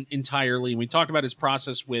Ghostbusters entirely, and we talked about his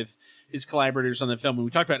process with his collaborators on the film, and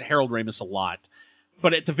we talked about Harold Ramis a lot.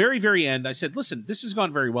 But at the very, very end, I said, listen, this has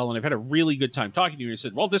gone very well, and I've had a really good time talking to you. And he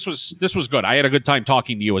said, well, this was good. I had a good time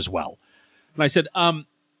talking to you as well. And I said,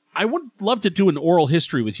 I would love to do an oral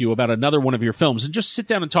history with you about another one of your films and just sit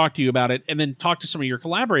down and talk to you about it and then talk to some of your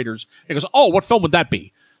collaborators. And he goes, oh, what film would that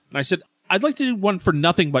be? And I said, I'd like to do one for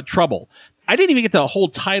Nothing But Trouble. I didn't even get the whole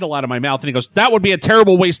title out of my mouth. And he goes, that would be a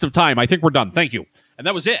terrible waste of time. I think we're done. Thank you. And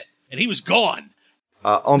that was it. And he was gone.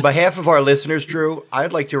 On behalf of our listeners, Drew,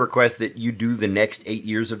 I'd like to request that you do the next 8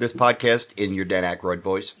 years of this podcast in your Dan Aykroyd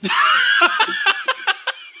voice.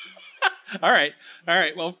 All right.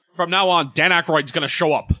 Well, from now on, Dan Aykroyd's going to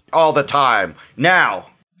show up. All the time. Now,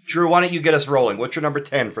 Drew, why don't you get us rolling? What's your number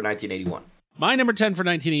 10 for 1981? My number 10 for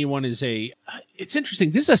 1981 is it's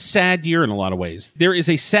interesting. This is a sad year in a lot of ways. There is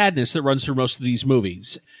a sadness that runs through most of these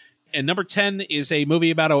movies. And number 10 is a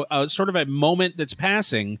movie about a sort of a moment that's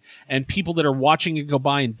passing and people that are watching it go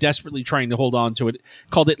by and desperately trying to hold on to it,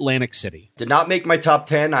 called Atlantic City. Did not make my top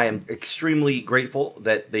 10. I am extremely grateful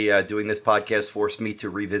that the doing this podcast forced me to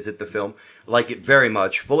revisit the film. Like it very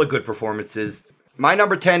much. Full of good performances. My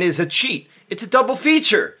number 10 is a cheat. It's a double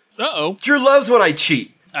feature. Uh-oh. Drew loves when I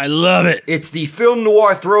cheat. I love it. It's the film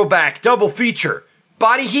noir throwback double feature.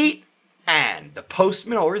 Body Heat and The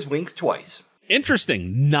Postman Always Winks Twice.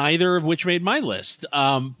 Interesting. Neither of which made my list.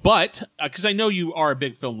 But because I know you are a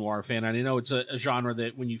big film noir fan, and I know it's a genre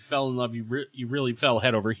that when you fell in love, you really fell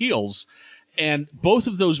head over heels. And both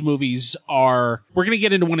of those movies we're going to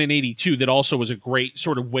get into one in 82 that also was a great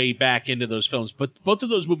sort of way back into those films. But both of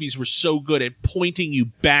those movies were so good at pointing you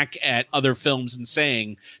back at other films and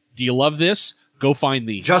saying, do you love this? Go find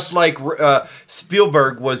these. Just like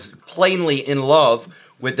Spielberg was plainly in love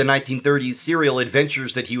with the 1930s serial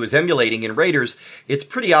adventures that he was emulating in Raiders, it's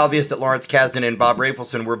pretty obvious that Lawrence Kasdan and Bob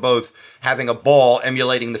Rafelson were both having a ball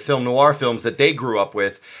emulating the film noir films that they grew up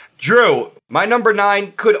with. Drew, my number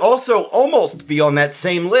 9 could also almost be on that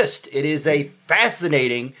same list. It is a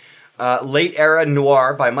fascinating late-era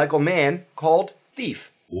noir by Michael Mann called Thief.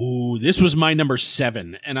 Ooh, this was my number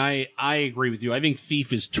 7, and I agree with you. I think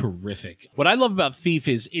Thief is terrific. What I love about Thief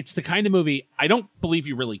is it's the kind of movie, I don't believe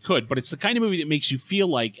you really could, but it's the kind of movie that makes you feel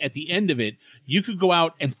like at the end of it, you could go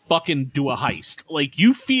out and fucking do a heist. Like,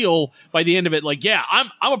 you feel by the end of it like, yeah, I'm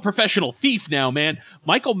a professional thief now, man.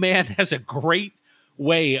 Michael Mann has a great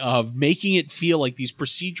way of making it feel like these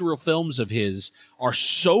procedural films of his are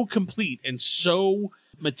so complete and so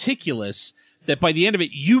meticulous that by the end of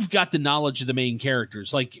it, you've got the knowledge of the main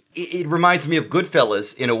characters. Like it reminds me of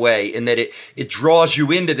Goodfellas in a way, in that it draws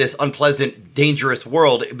you into this unpleasant, dangerous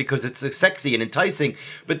world because it's sexy and enticing.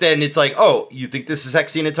 But then it's like, oh, you think this is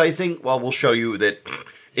sexy and enticing? Well, we'll show you that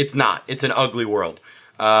it's not. It's an ugly world.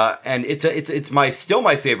 And it's still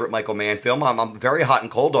my favorite Michael Mann film. I'm very hot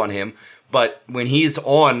and cold on him. But when he's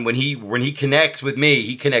on, when he connects with me,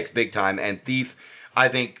 he connects big time. And Thief, I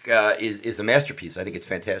think, is a masterpiece. I think it's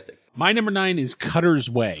fantastic. My number 9 is Cutter's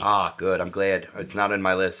Way. Ah, good. I'm glad. It's not on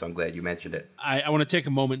my list, so I'm glad you mentioned it. I want to take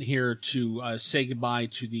a moment here to say goodbye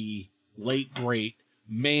to the late, great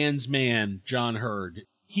man's man, John Hurd.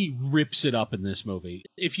 He rips it up in this movie.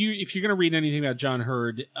 If you're going to read anything about John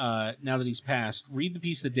Hurd, now that he's passed, read the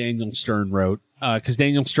piece that Daniel Stern wrote, because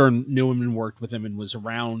Daniel Stern knew him and worked with him and was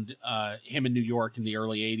around him in New York in the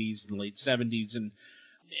early 80s and late 70s, and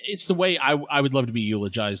it's the way I would love to be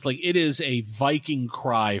eulogized. Like, it is a Viking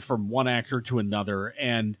cry from one actor to another,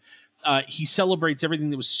 and he celebrates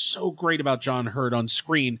everything that was so great about John Hurd on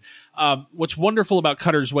screen. What's wonderful about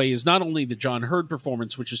Cutter's Way is not only the John Hurd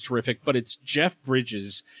performance, which is terrific, but it's Jeff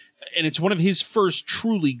Bridges, and it's one of his first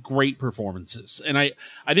truly great performances. And I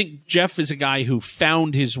think Jeff is a guy who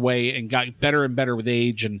found his way and got better and better with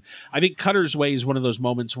age, and I think Cutter's Way is one of those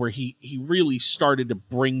moments where he really started to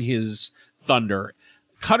bring his thunder.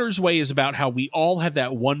 Cutter's Way is about how we all have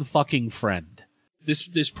that one fucking friend.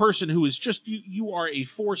 This person who is just, you are a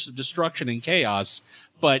force of destruction and chaos,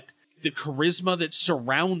 but the charisma that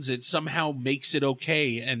surrounds it somehow makes it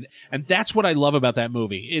okay. And that's what I love about that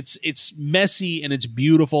movie. It's messy and it's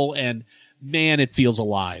beautiful, and man, it feels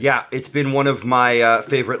alive. Yeah, it's been one of my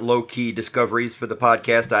favorite low-key discoveries for the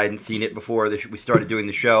podcast. I hadn't seen it before we started doing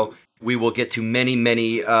the show. We will get to many,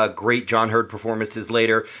 many great John Hurt performances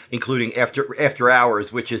later, including After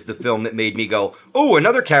Hours, which is the film that made me go, oh,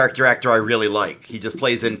 another character actor I really like. He just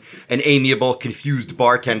plays an amiable, confused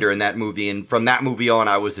bartender in that movie. And from that movie on,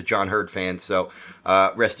 I was a John Hurt fan. So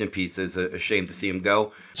rest in peace. It's a shame to see him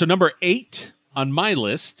go. So number 8 on my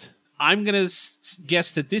list, I'm going to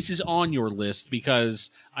guess that this is on your list because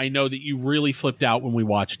I know that you really flipped out when we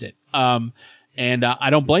watched it. And I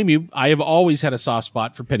don't blame you. I have always had a soft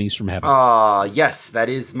spot for Pennies from Heaven. Yes, that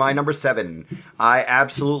is my number 7. I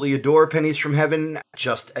absolutely adore Pennies from Heaven.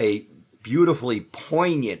 Just a beautifully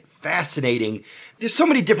poignant, fascinating. There's so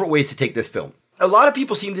many different ways to take this film. A lot of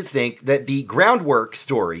people seem to think that the groundwork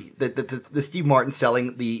story, that the Steve Martin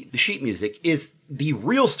selling the sheet music, is the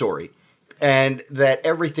real story, and that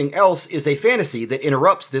everything else is a fantasy that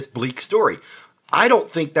interrupts this bleak story. I don't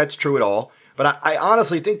think that's true at all. But I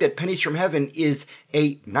honestly think that Pennies from Heaven is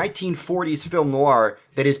a 1940s film noir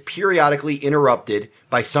that is periodically interrupted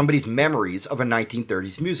by somebody's memories of a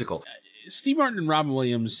 1930s musical. Steve Martin and Robin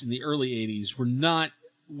Williams in the early 80s were not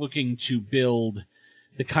looking to build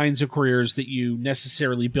the kinds of careers that you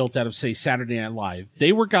necessarily built out of, say, Saturday Night Live.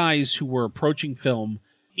 They were guys who were approaching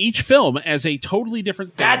each film as a totally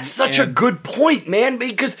different thing. That's such a good point, man,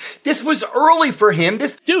 because this was early for him.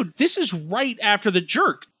 Dude, this is right after The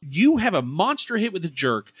Jerk. You have a monster hit with The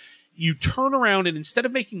Jerk. You turn around and instead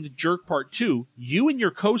of making The Jerk Part 2, you and your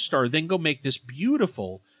co-star then go make this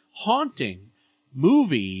beautiful, haunting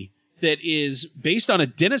movie that is based on a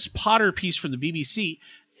Dennis Potter piece from the BBC.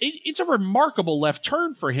 It's a remarkable left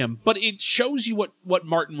turn for him, but it shows you what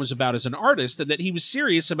Martin was about as an artist and that he was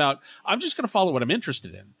serious about, I'm just going to follow what I'm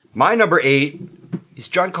interested in. My number 8 is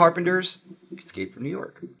John Carpenter's Escape from New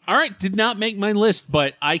York. All right, did not make my list,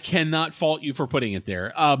 but I cannot fault you for putting it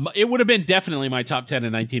there. It would have been definitely my top 10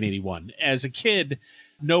 in 1981. As a kid,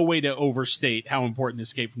 no way to overstate how important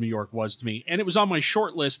Escape from New York was to me. And it was on my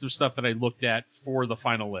short list of stuff that I looked at for the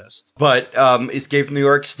final list. But Escape from New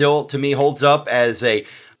York still, to me, holds up as a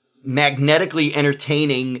magnetically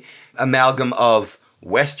entertaining amalgam of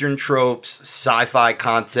Western tropes, sci-fi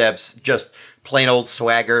concepts, just plain old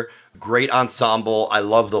swagger, great ensemble. I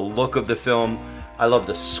love the look of the film. I love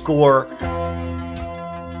the score.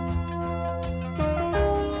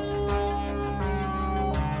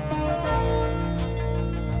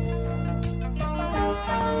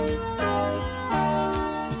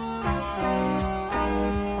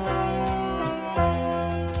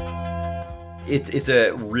 It's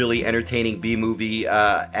a really entertaining B-movie,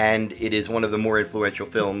 and it is one of the more influential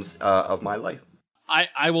films of my life.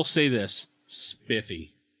 I will say this,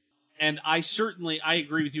 spiffy. And I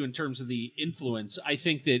agree with you in terms of the influence. I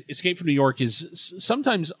think that Escape from New York is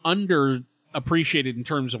sometimes underappreciated in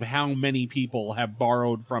terms of how many people have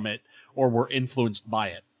borrowed from it or were influenced by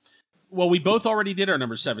it. Well, we both already did our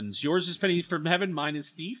number 7s. Yours is Pennies from Heaven, mine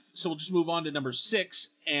is Thief. So we'll just move on to number 6.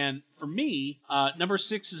 And for me, number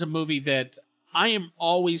 6 is a movie that I am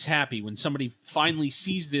always happy when somebody finally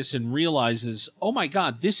sees this and realizes, oh my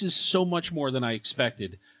God, this is so much more than I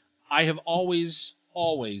expected. I have always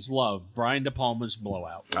loved Brian De Palma's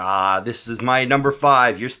Blowout. This is my number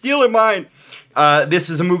 5. You're stealing mine. This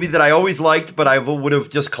is a movie that I always liked, but I would have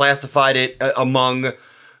just classified it among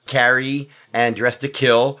Carrie and Dressed to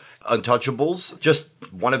Kill, Untouchables, just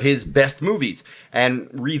one of his best movies. And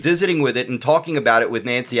revisiting with it and talking about it with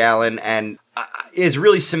Nancy Allen and has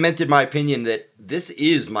really cemented my opinion that this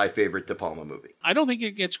is my favorite De Palma movie. I don't think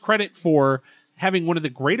it gets credit for having one of the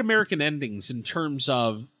great American endings in terms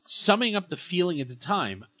of summing up the feeling at the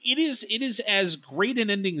time. It is as great an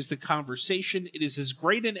ending as The Conversation. It is as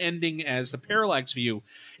great an ending as The Parallax View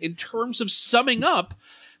in terms of summing up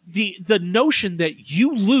the notion that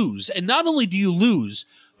you lose. And not only do you lose,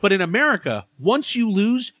 but in America, once you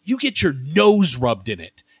lose, you get your nose rubbed in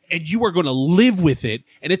it. And you are going to live with it,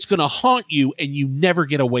 and it's going to haunt you, and you never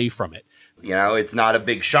get away from it. You know, it's not a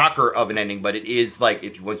big shocker of an ending, but it is like,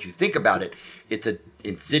 once you think about it, it's an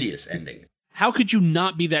insidious ending. How could you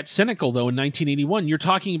not be that cynical, though, in 1981? You're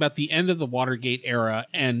talking about the end of the Watergate era,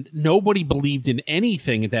 and nobody believed in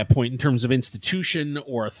anything at that point in terms of institution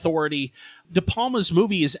or authority. De Palma's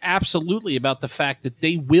movie is absolutely about the fact that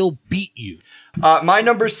they will beat you. My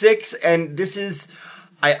number 6, and this is...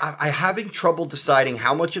 I'm having trouble deciding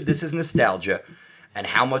how much of this is nostalgia and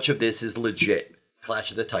how much of this is legit.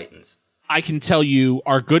 Clash of the Titans. I can tell you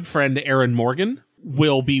our good friend Aaron Morgan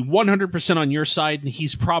will be 100% on your side, and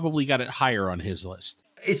he's probably got it higher on his list.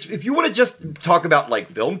 If you want to just talk about like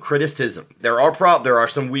film criticism, there are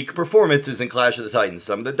some weak performances in Clash of the Titans.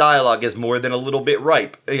 Some of the dialogue is more than a little bit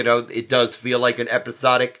ripe. You know, it does feel like an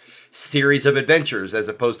episodic series of adventures as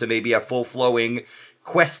opposed to maybe a full-flowing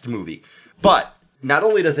quest movie. But not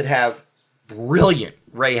only does it have brilliant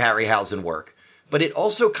Ray Harryhausen work, but it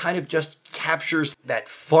also kind of just captures that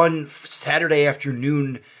fun Saturday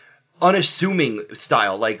afternoon, unassuming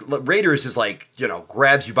style. Like Raiders is like,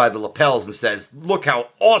 grabs you by the lapels and says, look how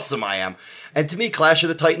awesome I am. And to me, Clash of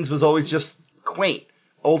the Titans was always just quaint,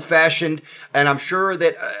 old-fashioned, and I'm sure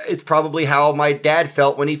that it's probably how my dad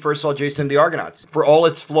felt when he first saw Jason and the Argonauts. For all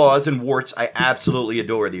its flaws and warts, I absolutely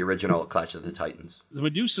adore the original Clash of the Titans. The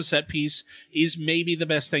Medusa set piece is maybe the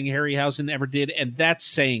best thing Harryhausen ever did, and that's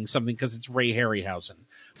saying something because it's Ray Harryhausen.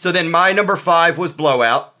 So then my number 5 was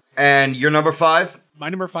Blowout, and your number 5? My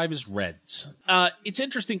number 5 is Reds. It's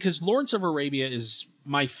interesting because Lawrence of Arabia is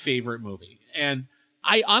my favorite movie, and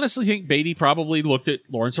I honestly think Beatty probably looked at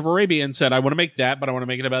Lawrence of Arabia and said, I want to make that, but I want to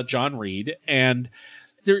make it about John Reed. And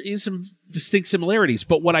there is some distinct similarities.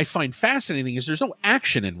 But what I find fascinating is there's no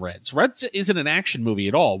action in Reds. Reds isn't an action movie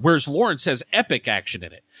at all, whereas Lawrence has epic action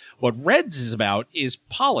in it. What Reds is about is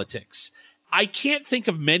politics. I can't think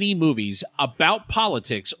of many movies about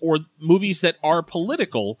politics or movies that are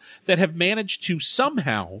political that have managed to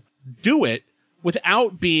somehow do it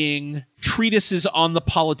without being treatises on the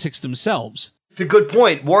politics themselves. It's a good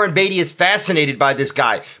point. Warren Beatty is fascinated by this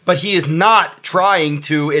guy, but he is not trying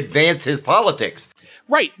to advance his politics.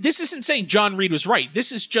 Right. This isn't saying John Reed was right.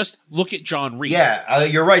 This is just look at John Reed. Yeah,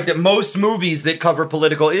 you're right that most movies that cover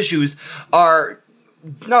political issues are,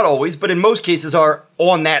 not always, but in most cases are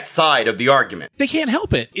on that side of the argument. They can't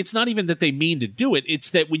help it. It's not even that they mean to do it. It's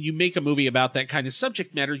that when you make a movie about that kind of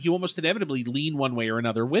subject matter, you almost inevitably lean one way or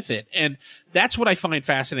another with it. And that's what I find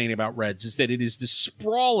fascinating about Reds, is that it is this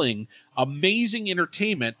sprawling, amazing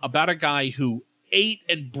entertainment about a guy who ate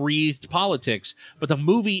and breathed politics, but the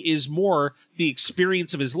movie is more the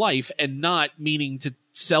experience of his life and not meaning to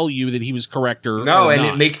sell you that he was correct or no, or and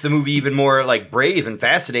not. It makes the movie even more like brave and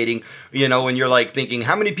fascinating, when you're like thinking,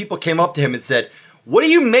 how many people came up to him and said, what are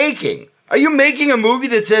you making? Are you making a movie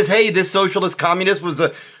that says, hey, this socialist communist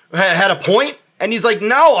had a point? And he's like,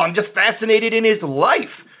 no, I'm just fascinated in his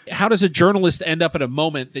life. How does a journalist end up at a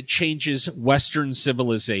moment that changes Western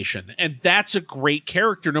civilization? And that's a great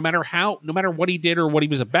character, no matter what he did or what he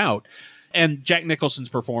was about. And Jack Nicholson's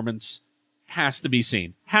performance has to be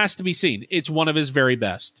seen. Has to be seen. It's one of his very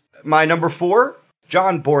best. My number 4,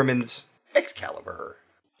 John Boorman's Excalibur.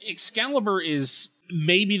 Excalibur is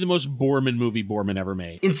maybe the most Boorman movie Boorman ever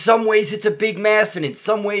made. In some ways, it's a big mess, and in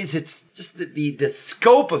some ways, it's just the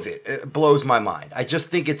scope of it blows my mind. I just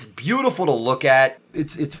think it's beautiful to look at.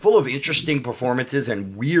 It's full of interesting performances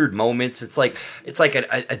and weird moments. It's like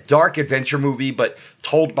a dark adventure movie, but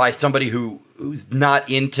told by somebody who's not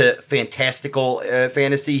into fantastical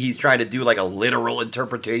fantasy. He's trying to do like a literal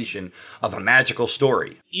interpretation of a magical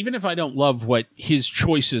story. Even if I don't love what his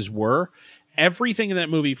choices were, everything in that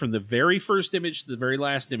movie, from the very first image to the very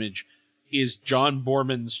last image, is John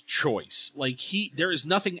Boorman's choice. Like, there is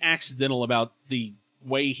nothing accidental about the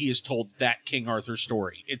way he has told that King Arthur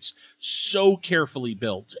story. It's so carefully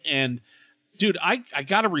built. And, dude, I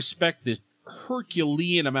gotta respect the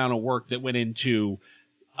Herculean amount of work that went into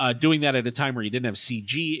doing that at a time where you didn't have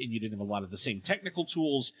CG and you didn't have a lot of the same technical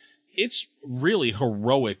tools. It's really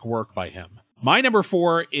heroic work by him. My number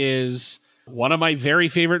 4 is one of my very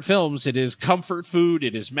favorite films. It is comfort food.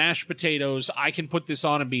 It is mashed potatoes. I can put this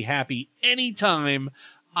on and be happy anytime.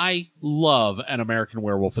 I love An American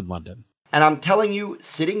Werewolf in London. And I'm telling you,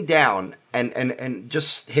 sitting down and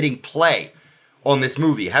just hitting play on this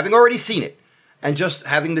movie, having already seen it, and just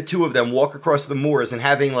having the two of them walk across the moors and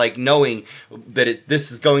having, like, knowing that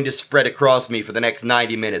this is going to spread across me for the next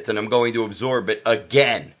 90 minutes and I'm going to absorb it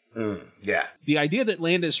again. Yeah. The idea that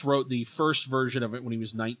Landis wrote the first version of it when he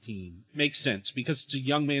was 19 makes sense because it's a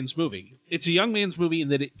young man's movie. It's a young man's movie in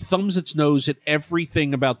that it thumbs its nose at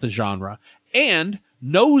everything about the genre and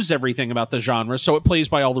knows everything about the genre, so it plays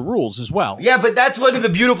by all the rules as well. Yeah, but that's one of the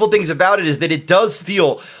beautiful things about it, is that it does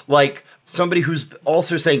feel like somebody who's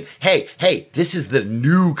also saying, hey, this is the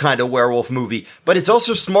new kind of werewolf movie, but it's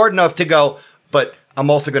also smart enough to go, but I'm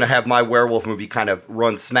also going to have my werewolf movie kind of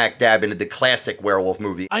run smack dab into the classic werewolf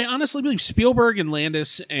movie. I honestly believe Spielberg and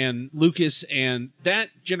Landis and Lucas and that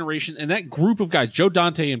generation and that group of guys, Joe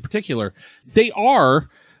Dante in particular, they are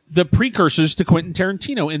the precursors to Quentin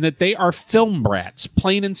Tarantino in that they are film brats,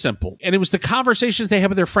 plain and simple. And it was the conversations they had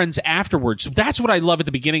with their friends afterwards. So that's what I love at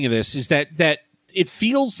the beginning of this, is that it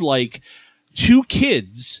feels like two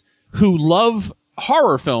kids who love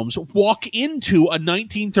horror films walk into a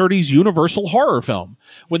 1930s Universal horror film.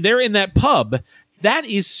 When they're in that pub, that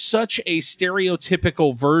is such a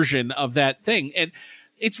stereotypical version of that thing. And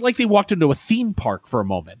It's like they walked into a theme park for a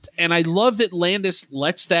moment. And I love that Landis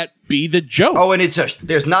lets that be the joke. Oh, and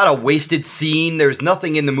there's not a wasted scene. There's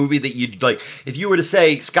nothing in the movie that you'd like. If you were to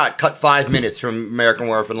say, Scott, cut 5 minutes from American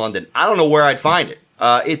Werewolf in London, I don't know where I'd find it.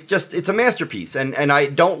 It's a masterpiece. And I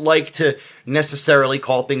don't like to necessarily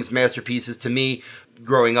call things masterpieces. To me,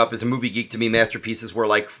 growing up as a movie geek, to me, masterpieces were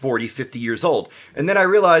like 40, 50 years old. And then I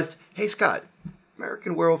realized, hey, Scott,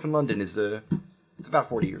 American Werewolf in London is it's about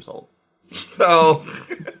 40 years old. So,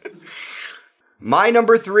 my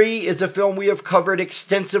number 3 is a film we have covered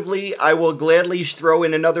extensively. I will gladly throw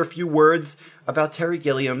in another few words about Terry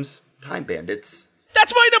Gilliam's Time Bandits.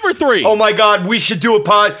 That's my number 3. Oh my God, we should do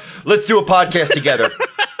let's do a podcast together.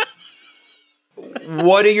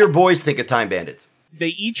 What do your boys think of Time Bandits? They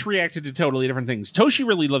each reacted to totally different things. Toshi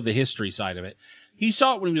really loved the history side of it. He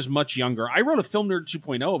saw it when he was much younger. I wrote a Film Nerd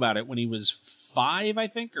 2.0 about it when he was 5, I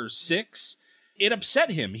think, or 6. It upset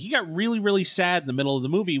him. He got really, really sad in the middle of the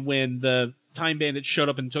movie when the Time Bandits showed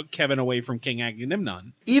up and took Kevin away from King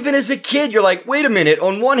Agamemnon. Even as a kid, you're like, wait a minute.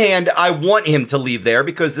 On one hand, I want him to leave there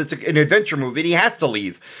because it's an adventure movie and he has to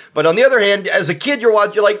leave. But on the other hand, as a kid, you're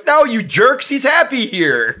like, no, you jerks, he's happy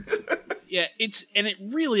here. Yeah, and it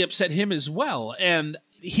really upset him as well. And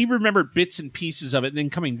he remembered bits and pieces of it. And then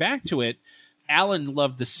coming back to it, Alan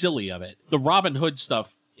loved the silly of it. The Robin Hood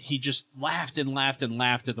stuff, he just laughed and laughed and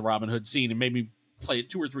laughed at the Robin Hood scene and made me play it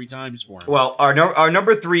 2 or 3 times for him. Well, our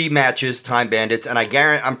number 3 matches Time Bandits, and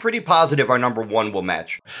I'm pretty positive our number 1 will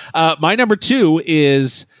match. My number 2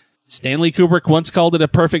 is Stanley Kubrick once called it a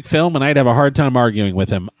perfect film, and I'd have a hard time arguing with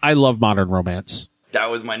him. I love Modern Romance. That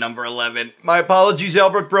was my number 11. My apologies,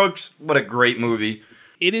 Albert Brooks. What a great movie.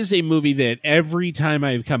 It is a movie that every time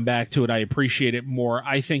I've come back to it, I appreciate it more.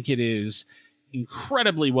 I think it is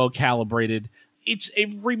incredibly well calibrated. It's a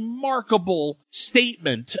remarkable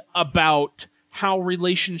statement about how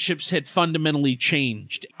relationships had fundamentally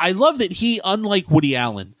changed. I love that he, unlike Woody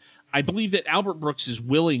Allen, I believe that Albert Brooks is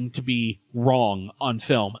willing to be wrong on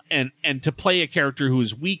film and to play a character who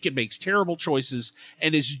is weak and makes terrible choices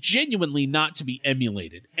and is genuinely not to be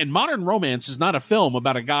emulated. And Modern Romance is not a film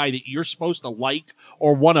about a guy that you're supposed to like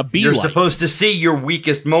or want to be You're like. supposed to see your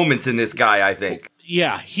weakest moments in this guy, I think.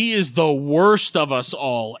 Yeah, he is the worst of us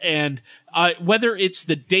all. And whether it's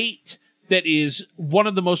the date that is one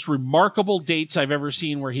of the most remarkable dates I've ever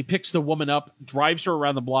seen, where he picks the woman up, drives her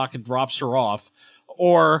around the block, and drops her off,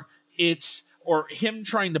 or him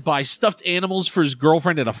trying to buy stuffed animals for his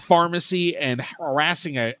girlfriend at a pharmacy and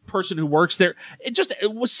harassing a person who works there.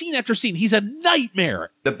 It was scene after scene. He's a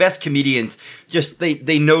nightmare. The best comedians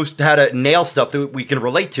they know how to nail stuff that we can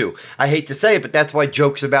relate to. I hate to say it, but that's why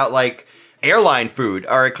jokes about like airline food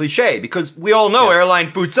are a cliche, because we all know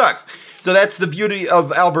airline food sucks. So that's the beauty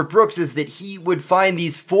of Albert Brooks, is that he would find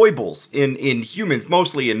these foibles in humans,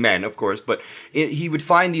 mostly in men, of course, but he would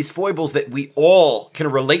find these foibles that we all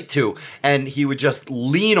can relate to, and he would just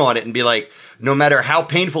lean on it and be like, no matter how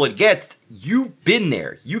painful it gets, you've been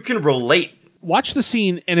there. You can relate. Watch the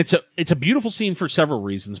scene, and it's a beautiful scene for several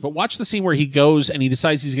reasons, but watch the scene where he goes and he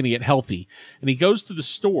decides he's going to get healthy, and he goes to the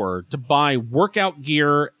store to buy workout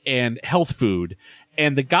gear and health food.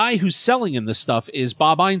 And the guy who's selling him this stuff is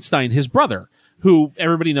Bob Einstein, his brother, who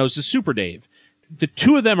everybody knows is Super Dave. The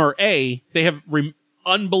two of them they have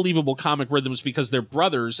unbelievable comic rhythms because they're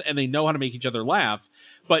brothers and they know how to make each other laugh.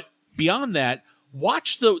 But beyond that,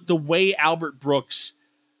 watch the way Albert Brooks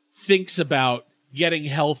thinks about getting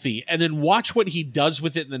healthy, and then watch what he does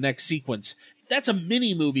with it in the next sequence. That's a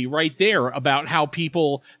mini movie right there about how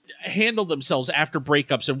people handle themselves after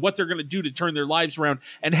breakups and what they're going to do to turn their lives around,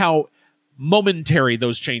 and how momentary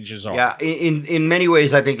those changes are. Yeah, in many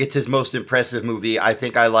ways, I think it's his most impressive movie. I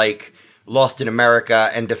think I like Lost in America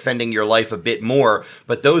and Defending Your Life a bit more,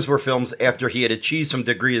 but those were films after he had achieved some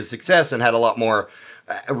degree of success and had a lot more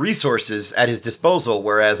resources at his disposal,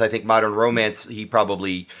 whereas I think Modern Romance he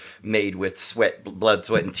probably made with blood,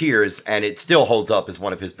 sweat, and tears, and it still holds up as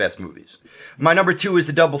one of his best movies. My number 2 is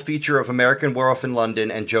the double feature of American Werewolf in London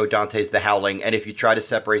and Joe Dante's The Howling, and if you try to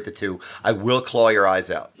separate the two, I will claw your eyes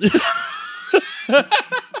out.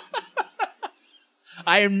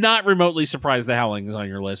 I am not remotely surprised The Howling is on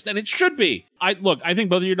your list, and it should be. I think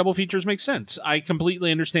both of your double features make sense. I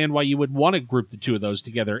completely understand why you would want to group the two of those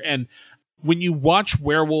together. And when you watch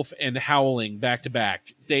Werewolf and Howling back to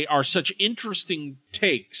back, they are such interesting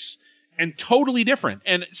takes and totally different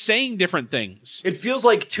and saying different things. It feels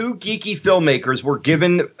like two geeky filmmakers were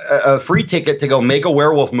given a free ticket to go make a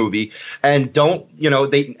werewolf movie, and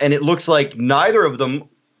it looks like neither of them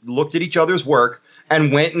looked at each other's work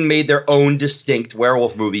and went and made their own distinct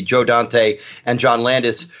werewolf movie. Joe Dante and John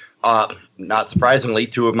Landis, not surprisingly,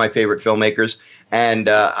 two of my favorite filmmakers. And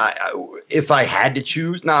if I had to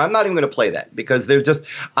choose, no, I'm not even going to play that because they're just.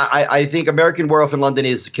 I think American Werewolf in London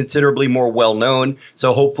is considerably more well known.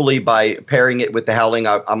 So hopefully, by pairing it with The Howling,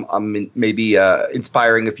 I'm maybe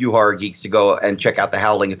inspiring a few horror geeks to go and check out The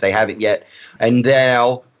Howling if they haven't yet. And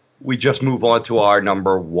now we just move on to our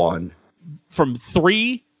number one. From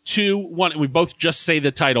 3, 2, 1, we both just say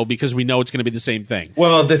the title because we know it's going to be the same thing.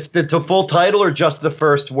 Well, the full title or just the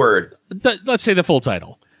first word? Let's say the full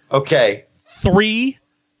title. Okay. 3,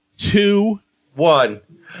 2, 1.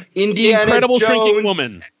 Indiana Incredible Jones Shrinking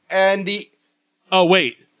Woman. And the... Oh,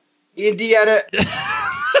 wait. Indiana...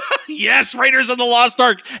 Yes, Raiders of the Lost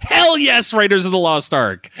Ark. Hell yes, Raiders of the Lost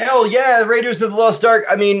Ark. Hell yeah, Raiders of the Lost Ark.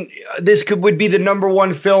 I mean, this would be the number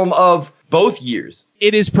one film of both years.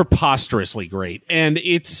 It is preposterously great, and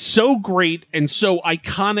it's so great and so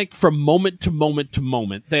iconic from moment to moment to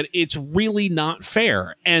moment that it's really not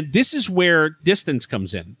fair. And this is where distance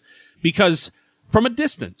comes in. Because from a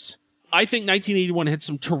distance, I think 1981 had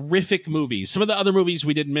some terrific movies. Some of the other movies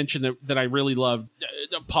we didn't mention that I really loved,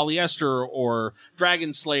 Polyester or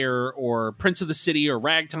Dragon Slayer or Prince of the City or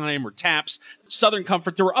Ragtime or Taps, Southern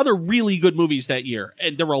Comfort. There were other really good movies that year,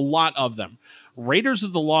 and there were a lot of them. Raiders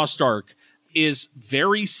of the Lost Ark is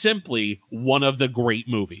very simply one of the great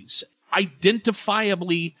movies.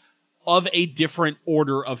 Identifiably of a different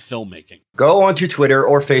order of filmmaking. Go onto Twitter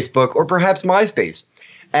or Facebook or perhaps MySpace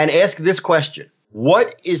and ask this question.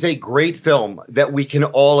 What is a great film that we can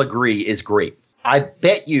all agree is great? I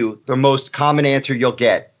bet you the most common answer you'll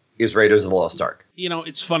get is Raiders of the Lost Ark. You know,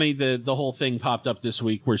 it's funny, the whole thing popped up this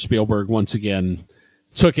week where Spielberg once again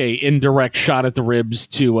took a indirect shot at the ribs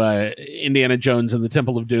to Indiana Jones and the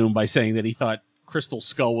Temple of Doom by saying that he thought Crystal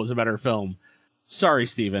Skull was a better film. Sorry,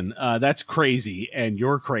 Steven. That's crazy, and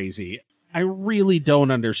you're crazy. I really don't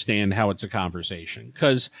understand how it's a conversation,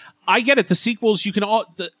 because I get it. The sequels, you can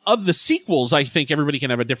of the sequels, I think everybody can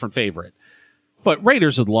have a different favorite. But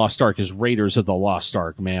Raiders of the Lost Ark is Raiders of the Lost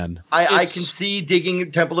Ark, man. I can see digging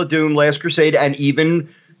Temple of Doom, Last Crusade, and even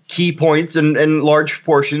key points and large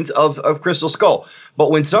portions of Crystal Skull.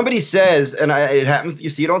 But when somebody says, and it happens, you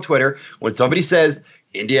see it on Twitter, when somebody says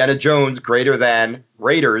Indiana Jones greater than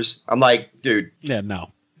Raiders, I'm like, dude. Yeah,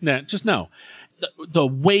 no. Just no. The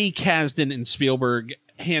way Kasdan and Spielberg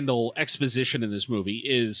handle exposition in this movie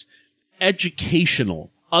is educational.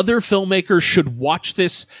 Other filmmakers should watch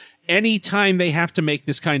this anytime they have to make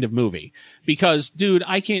this kind of movie. Because, dude,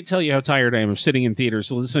 I can't tell you how tired I am of sitting in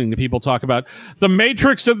theaters listening to people talk about the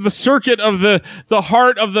matrix of the circuit of the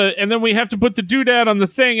heart of the, and then we have to put the doodad on the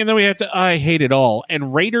thing, and then we have to, I hate it all.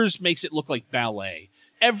 And Raiders makes it look like ballet.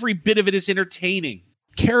 Every bit of it is entertaining.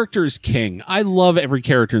 Character is king. I love every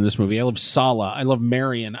character in this movie. I love Sala. I love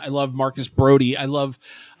Marion. I love Marcus Brody. I love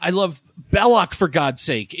Belloc, for God's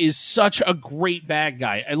sake, is such a great bad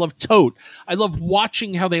guy. I love Tote. I love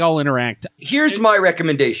watching how they all interact. Here's my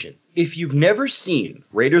recommendation. If you've never seen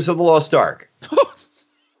Raiders of the Lost Ark,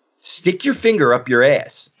 stick your finger up your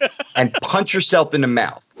ass and punch yourself in the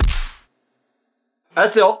mouth.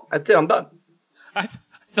 That's it. That's it. I'm done. I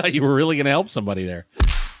thought you were really going to help somebody there.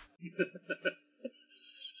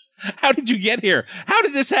 How did you get here? How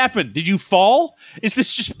did this happen? Did you fall? Is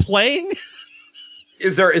this just playing?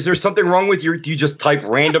 Is there something wrong with do you just type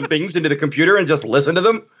random things into the computer and just listen to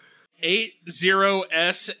them?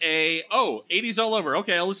 80SA. Oh, 80s all over.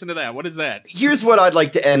 Okay, I'll listen to that. What is that? Here's what I'd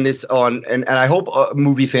like to end this on, and I hope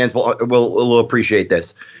movie fans will appreciate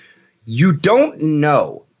this. You don't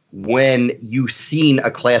know when you've seen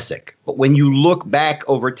a classic, but when you look back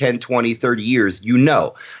over 10, 20, 30 years, you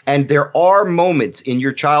know. And there are moments in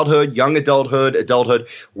your childhood, young adulthood,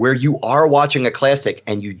 where you are watching a classic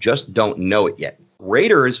and you just don't know it yet.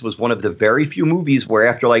 Raiders was one of the very few movies where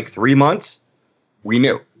after like 3 months, we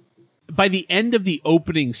knew. By the end of the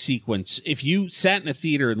opening sequence, if you sat in a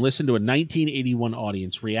theater and listened to a 1981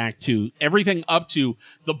 audience react to everything up to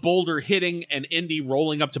the boulder hitting and Indy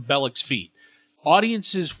rolling up to Belloc's feet,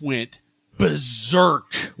 audiences went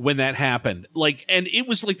berserk when that happened. And it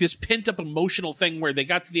was like this pent up emotional thing where they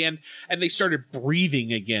got to the end and they started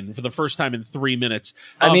breathing again for the first time in 3 minutes.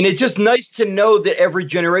 I mean, it's just nice to know that every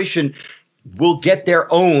generation will get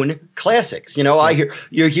their own classics. You know,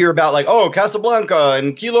 you hear about Casablanca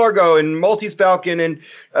and Key Largo and Maltese Falcon and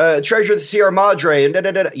Treasure of the Sierra Madre and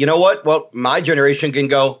da-da-da. You know what? Well, my generation can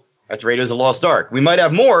go, that's Raiders of the Lost Ark. We might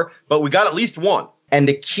have more, but we got at least one. And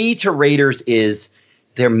the key to Raiders is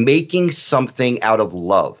they're making something out of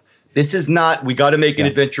love. This is not, we got to make an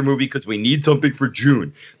adventure movie because we need something for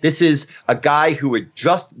June. This is a guy who had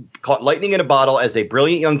just caught lightning in a bottle as a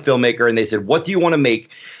brilliant young filmmaker, and they said, what do you want to make?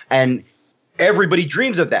 And everybody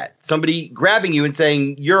dreams of that. Somebody grabbing you and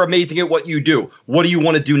saying, you're amazing at what you do. What do you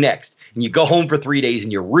want to do next? and you go home for 3 days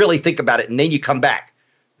and you really think about it and then you come back.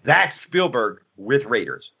 That's Spielberg with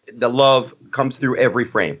Raiders. The love comes through every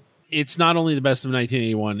frame. It's not only the best of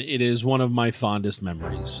 1981, it is one of my fondest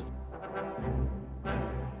memories.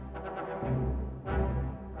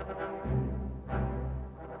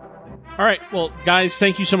 All right. Well, guys,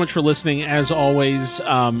 thank you so much for listening. As always,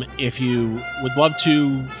 if you would love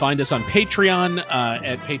to find us on Patreon,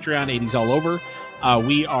 at Patreon 80s All Over,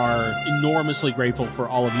 we are enormously grateful for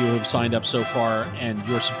all of you who have signed up so far, and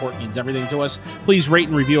your support means everything to us. Please rate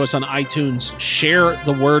and review us on iTunes. Share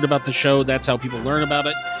the word about the show. That's how people learn about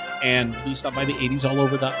it. And please stop by the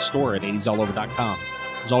 80sallover.store at 80sallover.com.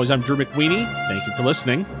 As always, I'm Drew McWeeny. Thank you for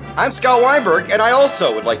listening. I'm Scott Weinberg, and I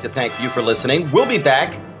also would like to thank you for listening. We'll be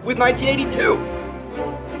back with 1982.